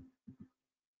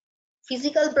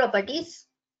 Physical properties: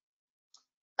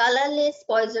 colorless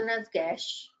poisonous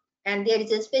gas, and there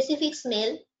is a specific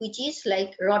smell which is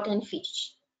like rotten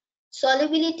fish.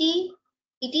 Solubility: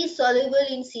 it is soluble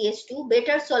in CS2,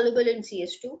 better soluble in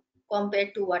CS2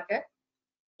 compared to water.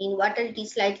 In water it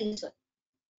is slightly solid.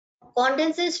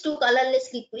 Condenses to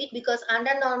colorless liquid because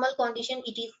under normal condition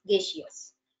it is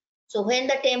gaseous. So when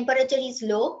the temperature is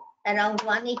low, around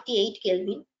 188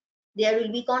 Kelvin, there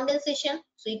will be condensation,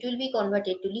 so it will be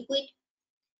converted to liquid.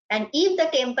 And if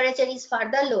the temperature is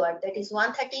further lower, that is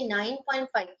 139.5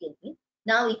 Kelvin,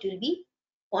 now it will be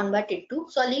converted to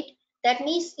solid. That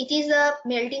means it is a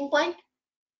melting point.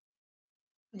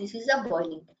 This is a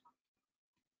boiling point.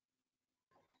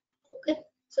 Okay.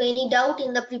 So any doubt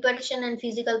in the preparation and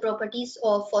physical properties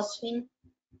of phosphine?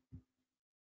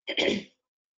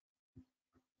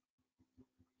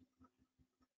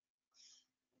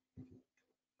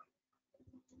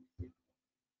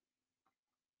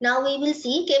 Now we will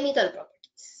see chemical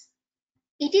properties.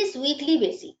 It is weakly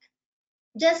basic.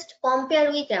 Just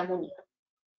compare with ammonia.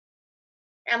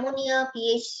 Ammonia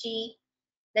pH 3,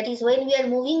 that is when we are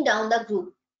moving down the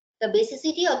group, the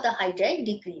basicity of the hydride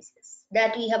decreases.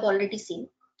 That we have already seen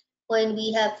when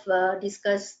we have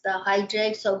discussed the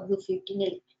hydrides of group 15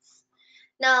 elements.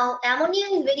 Now ammonia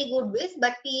is very good base,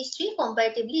 but pH 3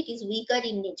 comparatively it is weaker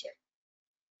in nature.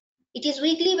 It is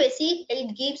weakly basic.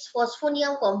 It gives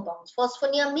phosphonium compounds.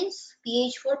 Phosphonium means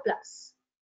pH 4 plus,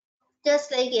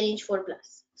 just like NH4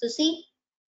 plus. So see,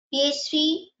 pH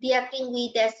 3 reacting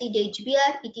with acid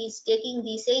HBr, it is taking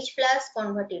this H plus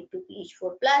converted to pH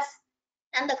 4 plus,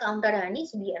 and the counter ion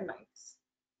is Br minus.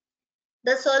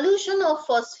 The solution of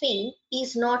phosphine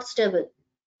is not stable,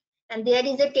 and there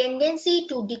is a tendency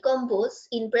to decompose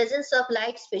in presence of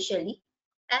light especially,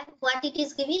 and what it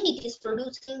is giving, it is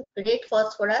producing red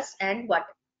phosphorus and water.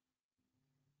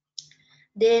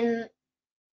 Then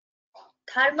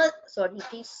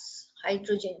it is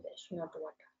hydrogen gas, not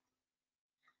water.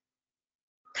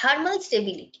 Thermal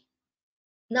stability.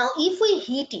 Now if we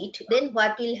heat it, then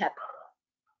what will happen?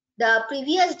 The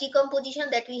previous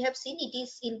decomposition that we have seen, it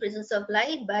is in presence of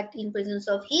light, but in presence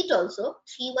of heat also,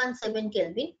 317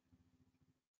 Kelvin.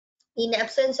 In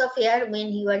absence of air,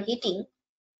 when you are heating,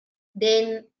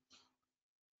 then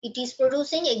it is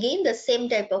producing again the same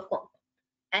type of compound.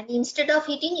 And instead of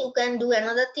heating, you can do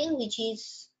another thing, which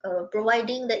is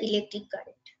providing the electric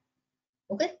current.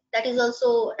 Okay, that is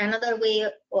also another way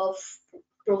of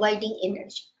providing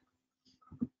energy.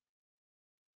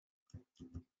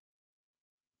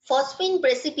 Phosphine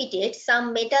precipitates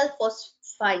some metal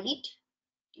phosphide,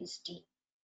 is T.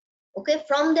 Okay,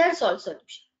 from their salt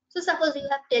solution. So suppose you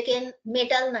have taken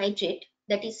metal nitrate,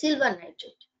 that is silver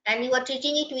nitrate, and you are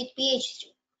treating it with pH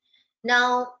 3.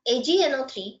 Now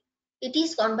AgNO3, it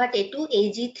is converted to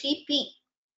Ag3P.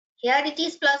 Here it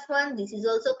is +1, this is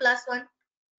also +1.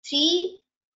 3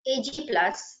 Ag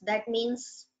plus, that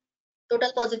means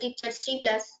total positive charge 3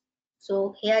 plus.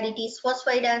 So here it is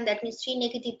phosphide ion, that means 3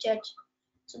 negative charge.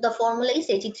 So the formula is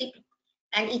Ag3P,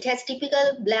 and it has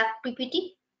typical black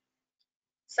PPT,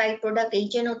 side product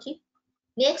HNO3.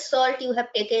 Next salt you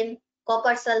have taken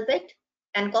copper sulfate,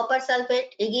 and copper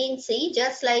sulfate again see,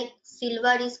 just like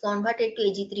silver is converted to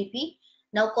Ag3P,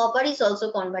 now copper is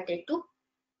also converted to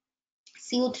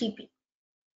Cu3P,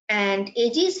 and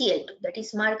AgCl2, that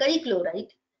is mercury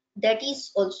chloride, that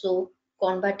is also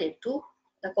converted to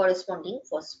the corresponding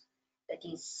phosphate, that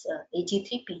is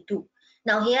Ag3P2.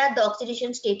 Now here the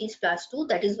oxidation state is +2,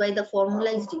 that is why the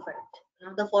formula is different.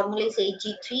 Now the formula is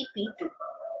Ag3P2,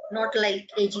 not like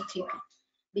Ag3P,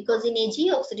 because in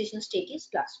Ag oxidation state is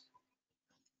 +2.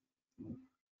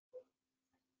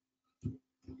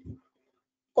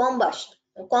 Combustion.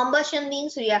 Combustion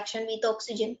means reaction with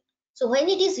oxygen. So when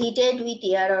it is heated with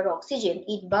air or oxygen,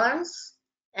 it burns,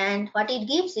 and what it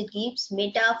gives? It gives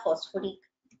metaphosphoric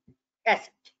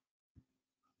acid.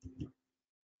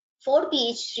 4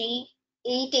 pH 3,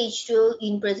 8 H2O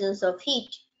in presence of heat,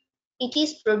 it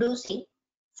is producing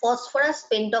phosphorus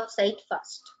pentoxide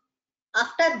first.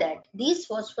 After that, this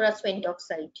phosphorus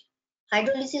pentoxide,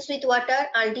 hydrolysis with water,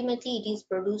 ultimately it is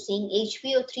producing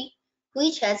HPO3,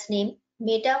 which has name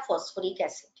metaphosphoric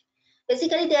acid.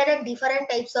 Basically, there are different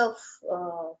types of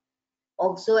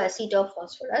oxo acid of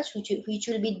phosphorus, which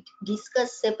will be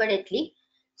discussed separately.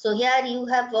 So here you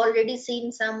have already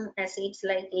seen some acids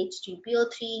like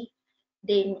H3PO3,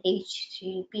 then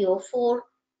H3PO4.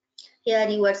 Here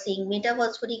you are seeing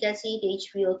metaphosphoric acid,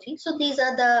 HPO3. So these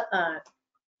are the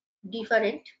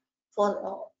different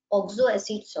for oxo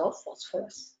acids of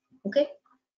phosphorus. Okay.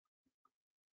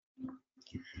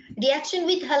 Reaction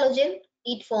with halogen,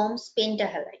 it forms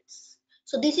pentahalides.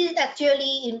 So this is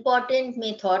actually important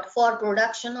method for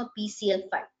production of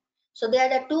PCl5. So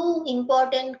there are two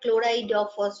important chloride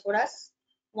of phosphorus.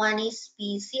 One is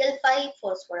PCl5,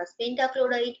 phosphorus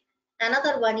pentachloride.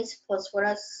 Another one is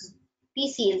phosphorus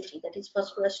PCl3, that is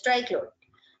phosphorus trichloride.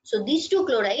 So these two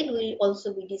chloride will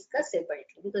also be discussed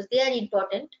separately because they are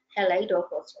important halide of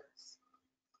phosphorus.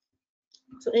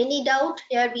 So any doubt?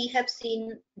 Here we have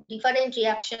seen different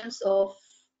reactions of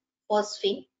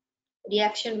phosphine,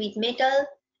 reaction with metal,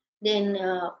 then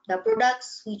the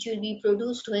products which will be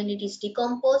produced when it is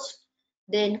decomposed,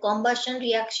 then combustion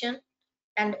reaction,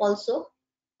 and also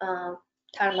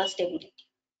thermal stability.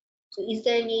 So is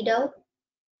there any doubt?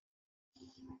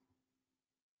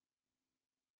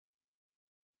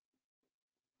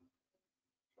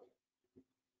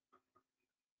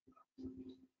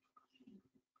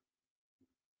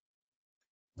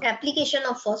 Application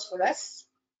of phosphorus.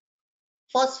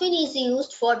 Phosphine is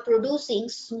used for producing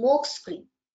smoke screen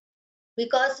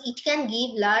because it can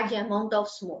give large amount of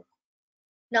smoke.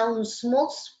 Now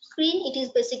smoke screen, it is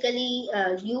basically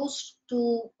used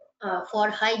to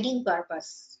for hiding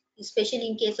purpose, especially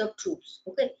in case of troops.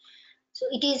 Okay, so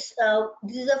it is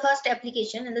this is the first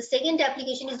application, and the second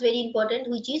application is very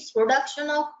important, which is production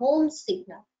of home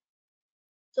signal.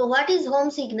 So what is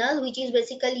home signal? Which is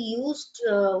basically used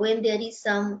when there is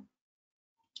some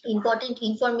important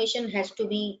information has to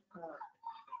be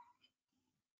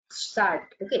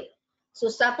shared. Okay, so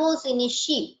suppose in a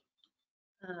ship,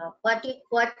 what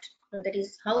that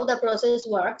is how the process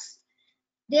works.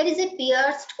 There is a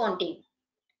pierced container,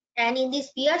 and in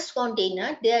this pierced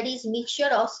container there is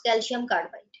mixture of calcium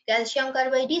carbide. Calcium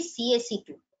carbide is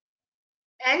CaC2,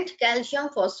 and calcium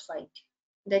phosphide,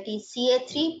 that is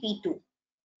Ca3P2.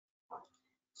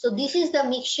 So this is the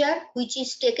mixture which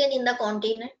is taken in the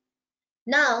container.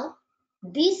 Now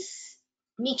this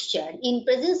mixture in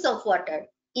presence of water,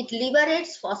 it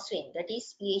liberates phosphine, that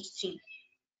is pH3,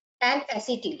 and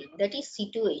acetylene, that is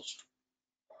C2H2.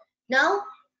 Now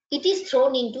it is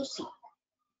thrown into sea,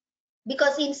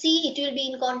 because in sea it will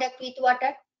be in contact with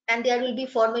water and there will be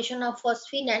formation of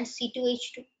phosphine and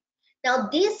C2H2. Now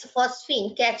this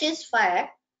phosphine catches fire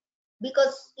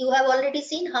because you have already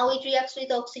seen how it reacts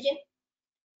with oxygen,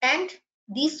 and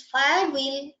this fire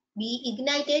will be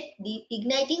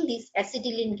igniting this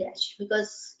acetylene gas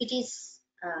because it is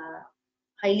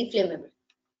highly flammable.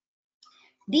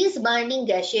 These burning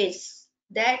gases,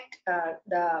 that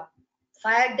the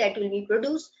fire that will be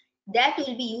produced, that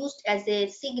will be used as a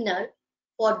signal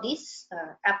for this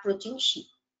approaching ship,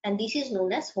 and this is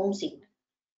known as home signal.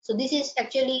 So this is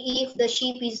actually if the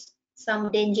ship is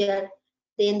some danger,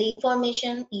 then the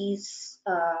information is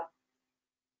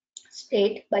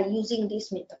spread by using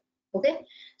this method. Okay,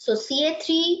 so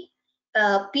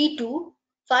Ca3P2,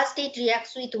 first it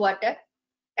reacts with water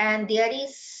and there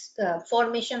is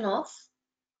formation of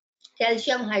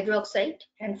calcium hydroxide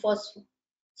and phosphine.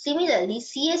 Similarly,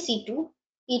 CaC2,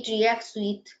 it reacts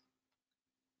with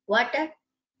water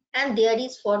and there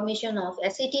is formation of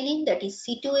acetylene, that is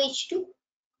C2H2,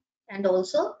 and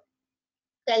also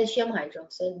calcium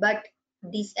hydroxide. But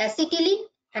this acetylene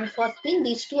and phosphine,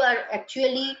 these two are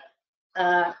actually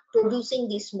producing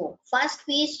this smoke. First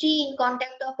pH3 in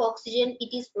contact of oxygen,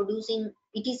 it is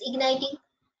igniting,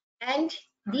 and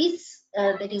this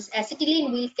that is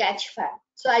acetylene will catch fire.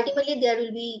 So ultimately there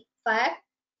will be fire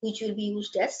which will be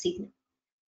used as signal.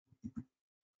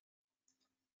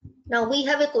 Now we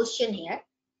have a question here.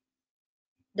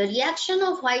 The reaction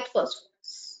of white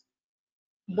phosphorus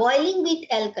boiling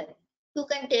with alkali, you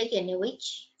can take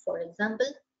NaOH for example,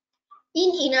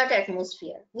 in inert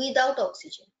atmosphere without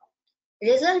oxygen,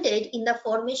 resulted in the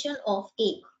formation of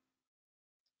egg.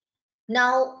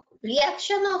 Now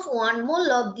reaction of 1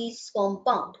 mole of this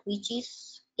compound, which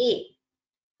is A,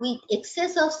 with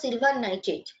excess of silver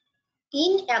nitrate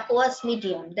in aqueous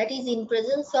medium, that is in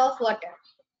presence of water,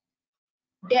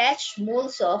 dash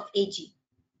moles of Ag.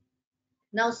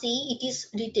 Now see, it is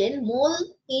written mole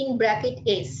in bracket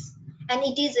S, and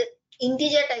it is an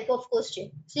integer type of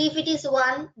question. So if it is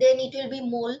 1, then it will be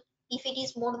mole. If it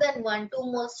is more than 1, 2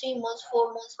 moles, 3 moles,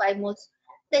 4 moles, 5 moles,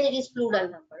 then it is plural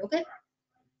number. Okay.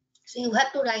 So you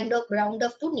have to round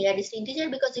off to nearest integer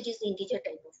because it is integer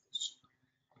type of question.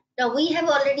 Now we have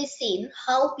already seen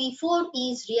how P4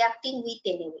 is reacting with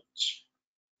NaOH.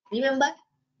 Remember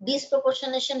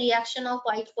disproportionation reaction of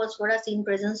white phosphorus in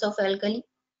presence of alkali.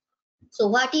 So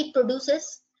what it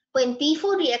produces? When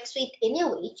P4 reacts with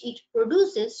NaOH, it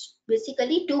produces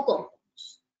basically two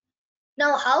compounds.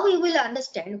 Now how we will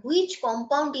understand which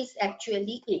compound is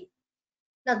actually A?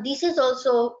 Now this is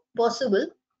also possible.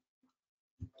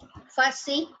 First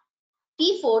see,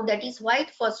 P4, that is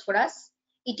white phosphorus,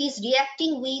 it is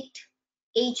reacting with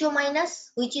HO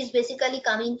minus, which is basically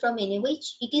coming from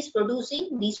NaOH. It is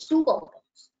producing these two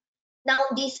compounds. Now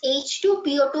this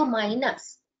H2PO2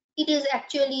 minus, it is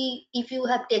actually, if you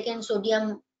have taken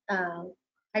sodium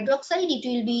hydroxide, it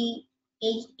will be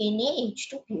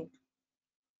NaH2PO2.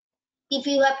 If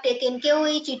you have taken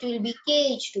KOH, it will be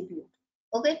KH2BO2.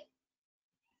 Okay.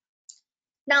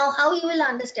 Now, how you will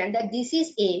understand that this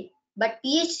is A, but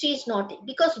pH3 is not A,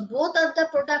 because both are the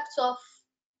products of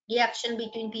reaction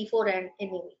between P4 and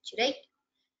NaOH, right?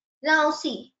 Now,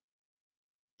 see,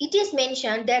 it is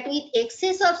mentioned that with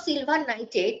excess of silver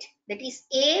nitrate, that is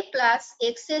A plus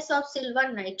excess of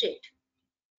silver nitrate,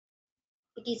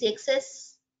 it is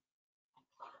excess,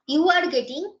 you are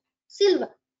getting silver.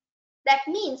 That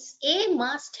means A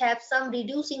must have some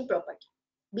reducing property,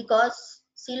 because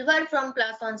silver from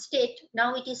 +1 state,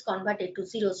 now it is converted to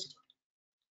 0 state.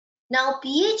 Now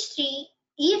pH3,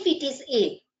 if it is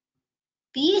A,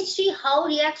 pH3 how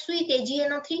reacts with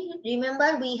AgNO3?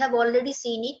 Remember, we have already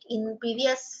seen it in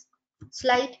previous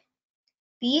slide.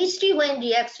 pH3 when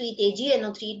reacts with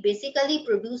AgNO3, basically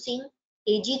producing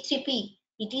Ag3P.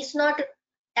 It is not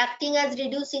acting as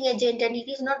reducing agent and it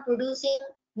is not producing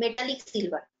metallic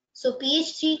silver. So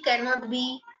pH3 cannot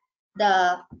be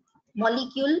the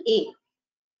molecule A.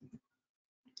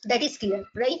 That is clear,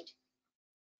 right?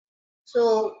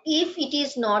 So if it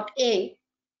is not A,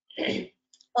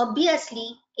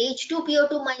 obviously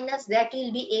H2PO2 minus, that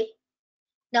will be A.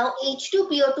 Now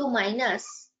H2PO2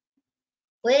 minus,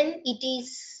 when it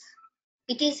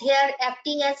is here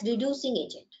acting as reducing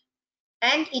agent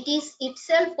and it is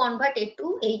itself converted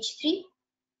to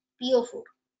H3PO4.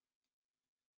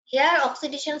 Here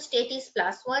oxidation state is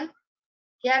 +1,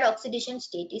 here oxidation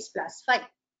state is +5.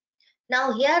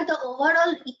 Now here the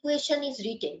overall equation is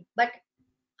written, but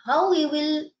how you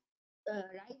will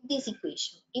write this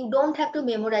equation? You don't have to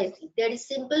memorize it. There is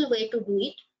simple way to do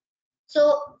it.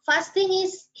 So first thing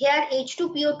is, here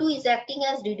H2PO2 is acting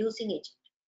as reducing agent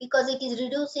because it is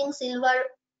reducing silver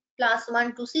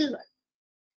 +1 to silver.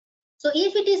 So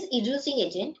if it is reducing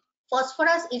agent,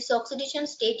 phosphorus, its oxidation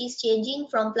state is changing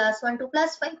from +1 to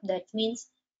 +5. That means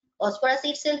phosphorus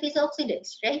itself is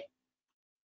oxidized, right?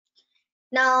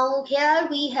 Now here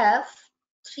we have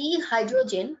 3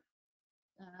 hydrogen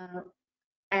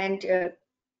and 2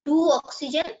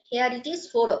 oxygen. Here it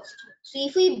is 4 oxygen. So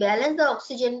if we balance the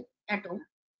oxygen atom,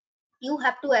 you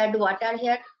have to add water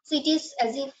here. So it is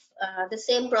as if the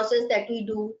same process that we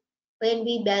do when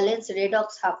we balance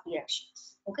redox half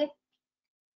reactions. Okay.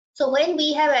 So when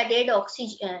we have added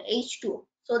oxygen H2,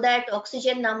 so that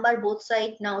oxygen number both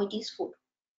sides, now it is 4.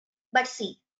 But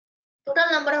see,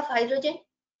 total number of hydrogen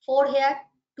 4 here,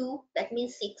 2, that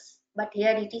means 6. But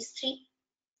here it is 3.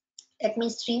 That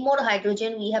means 3 more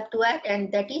hydrogen we have to add,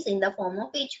 and that is in the form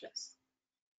of H+.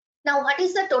 Now what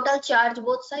is the total charge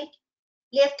both sides?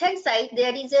 Left hand side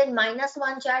there is a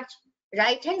 -1 charge,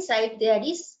 right hand side there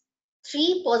is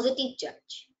 3 positive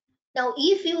charge. Now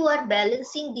if you are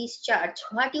balancing this charge,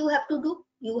 what you have to do?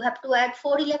 You have to add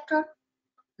 4 electron.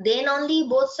 Then only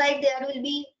both sides there will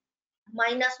be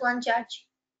 -1 charge.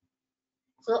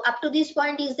 So up to this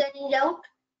point, is there any doubt?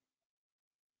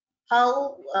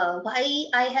 How, why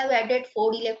I have added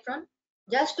 4 electron?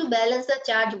 Just to balance the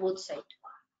charge both sides.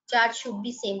 Charge should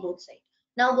be same both sides.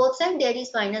 Now both sides there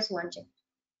is -1 charge.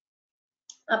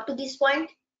 Up to this point,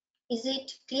 is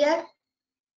it clear?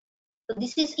 So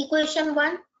this is equation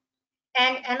 1.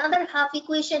 And another half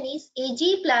equation is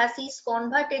Ag plus is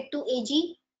converted to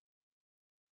Ag.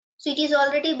 So it is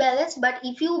already balanced, but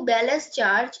if you balance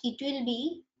charge, it will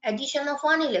be addition of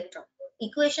 1 electron.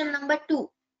 Equation number 2.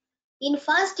 In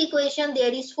first equation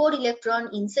there is 4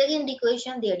 electron, in second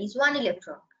equation there is 1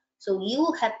 electron. So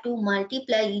you have to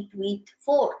multiply it with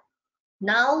 4.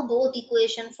 Now both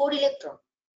equation 4 electron.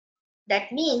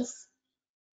 That means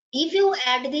if you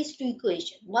add these two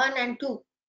equations, 1 and 2,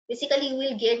 basically you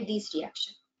will get this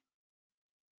reaction.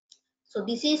 So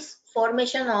this is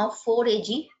formation of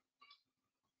 4Ag,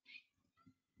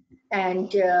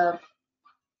 and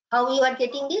how you are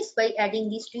getting this? By adding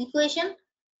these two equations.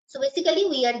 So basically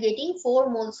we are getting 4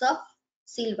 moles of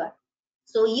silver.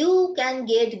 So you can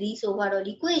get this overall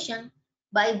equation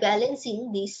by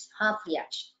balancing this half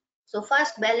reaction. So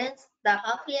first balance the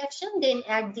half reaction, then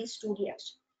add these two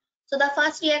reactions. So the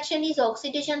first reaction is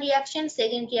oxidation reaction,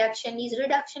 second reaction is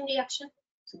reduction reaction.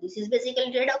 So this is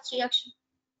basically redox reaction.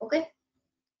 Okay.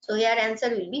 So here answer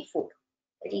will be 4.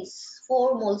 That is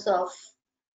 4 moles of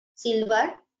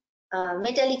silver,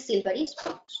 metallic silver is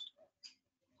produced.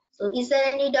 So is there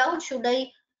any doubt? Should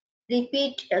I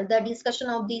repeat the discussion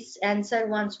of this answer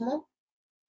once more?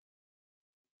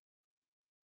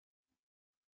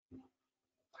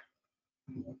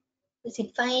 Is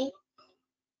it fine?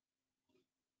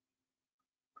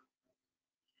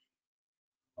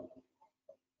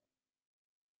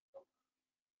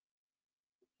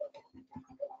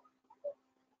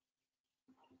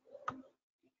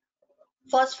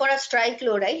 Phosphorus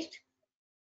trichloride.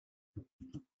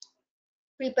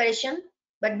 preparation.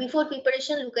 But before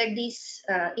preparation, look at this.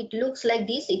 It looks like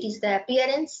this. It is the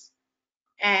appearance,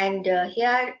 and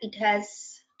here it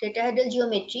has tetrahedral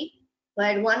geometry,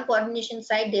 where one coordination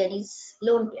side there is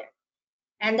lone pair,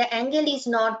 and the angle is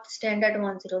not standard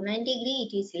 109 degree.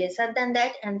 It is lesser than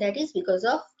that, and that is because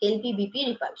of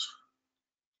LP-BP repulsion.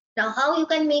 Now, how you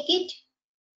can make it?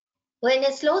 When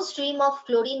a slow stream of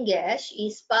chlorine gas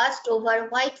is passed over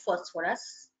white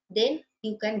phosphorus, then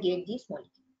you can get this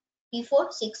molecule P4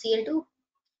 6Cl2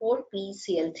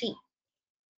 4PCl3.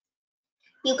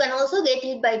 You can also get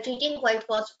it by treating white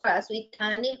phosphorus with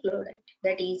thionyl chloride,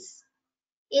 that is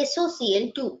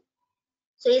SOCl2.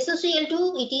 So SOCl2,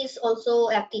 it is also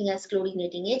acting as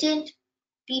chlorinating agent.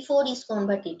 P4 is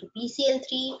converted to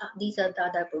PCl3. These are the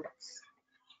other products.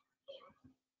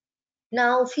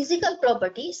 Now, physical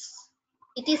properties.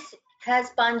 It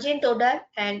has pungent odor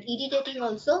and irritating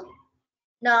also.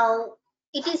 Now,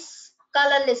 it is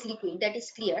colorless liquid, that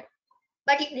is clear.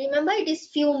 But remember, it is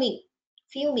fuming,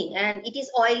 and it is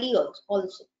oily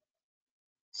also.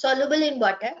 Soluble in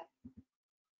water.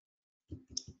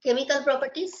 Chemical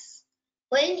properties.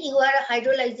 When you are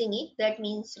hydrolyzing it, that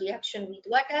means reaction with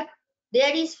water,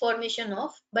 there is formation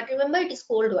of, but remember it is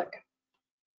cold water,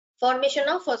 formation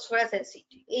of phosphorus acid,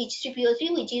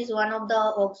 H3PO3, which is one of the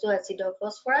oxo acid of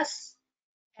phosphorus.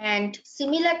 And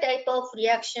similar type of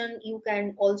reaction you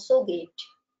can also get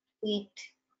with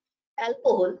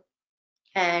alcohol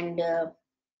and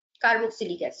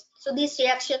carboxylic acid. So this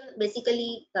reaction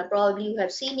basically probably you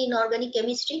have seen in organic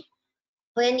chemistry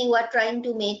when you are trying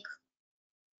to make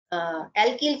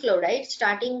alkyl chloride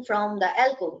starting from the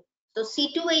alcohol. So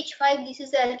C2H5, this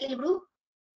is the alkyl group.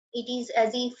 It is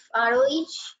as if ROH,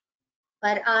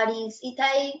 where R is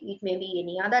ethyl, it may be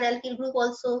any other alkyl group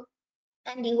also,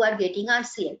 and you are getting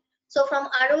RCl. So from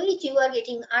ROH you are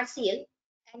getting RCl,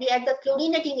 and yet the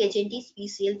chlorinating agent is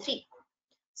PCl3.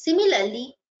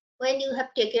 Similarly, when you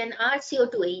have taken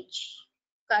RCO2H,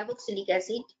 carboxylic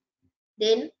acid,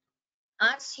 then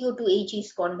RCO2H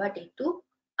is converted to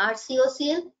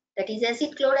RCOCl, that is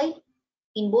acid chloride.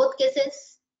 In both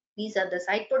cases, these are the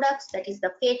side products, that is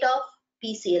the fate of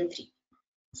PCl3.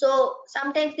 So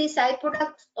sometimes these side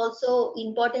products also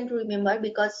important to remember,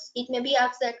 because it may be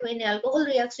asked that when alcohol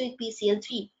reacts with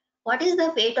PCl3, what is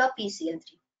the fate of PCl3?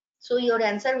 So your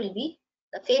answer will be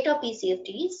the fate of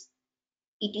PCl3 is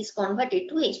it is converted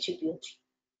to H3PO3.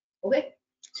 Okay.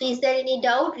 So is there any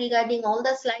doubt regarding all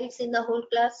the slides in the whole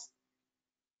class?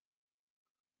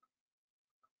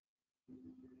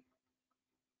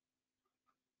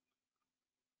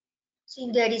 So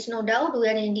if there is no doubt, we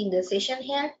are ending the session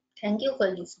here. Thank you for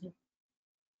listening.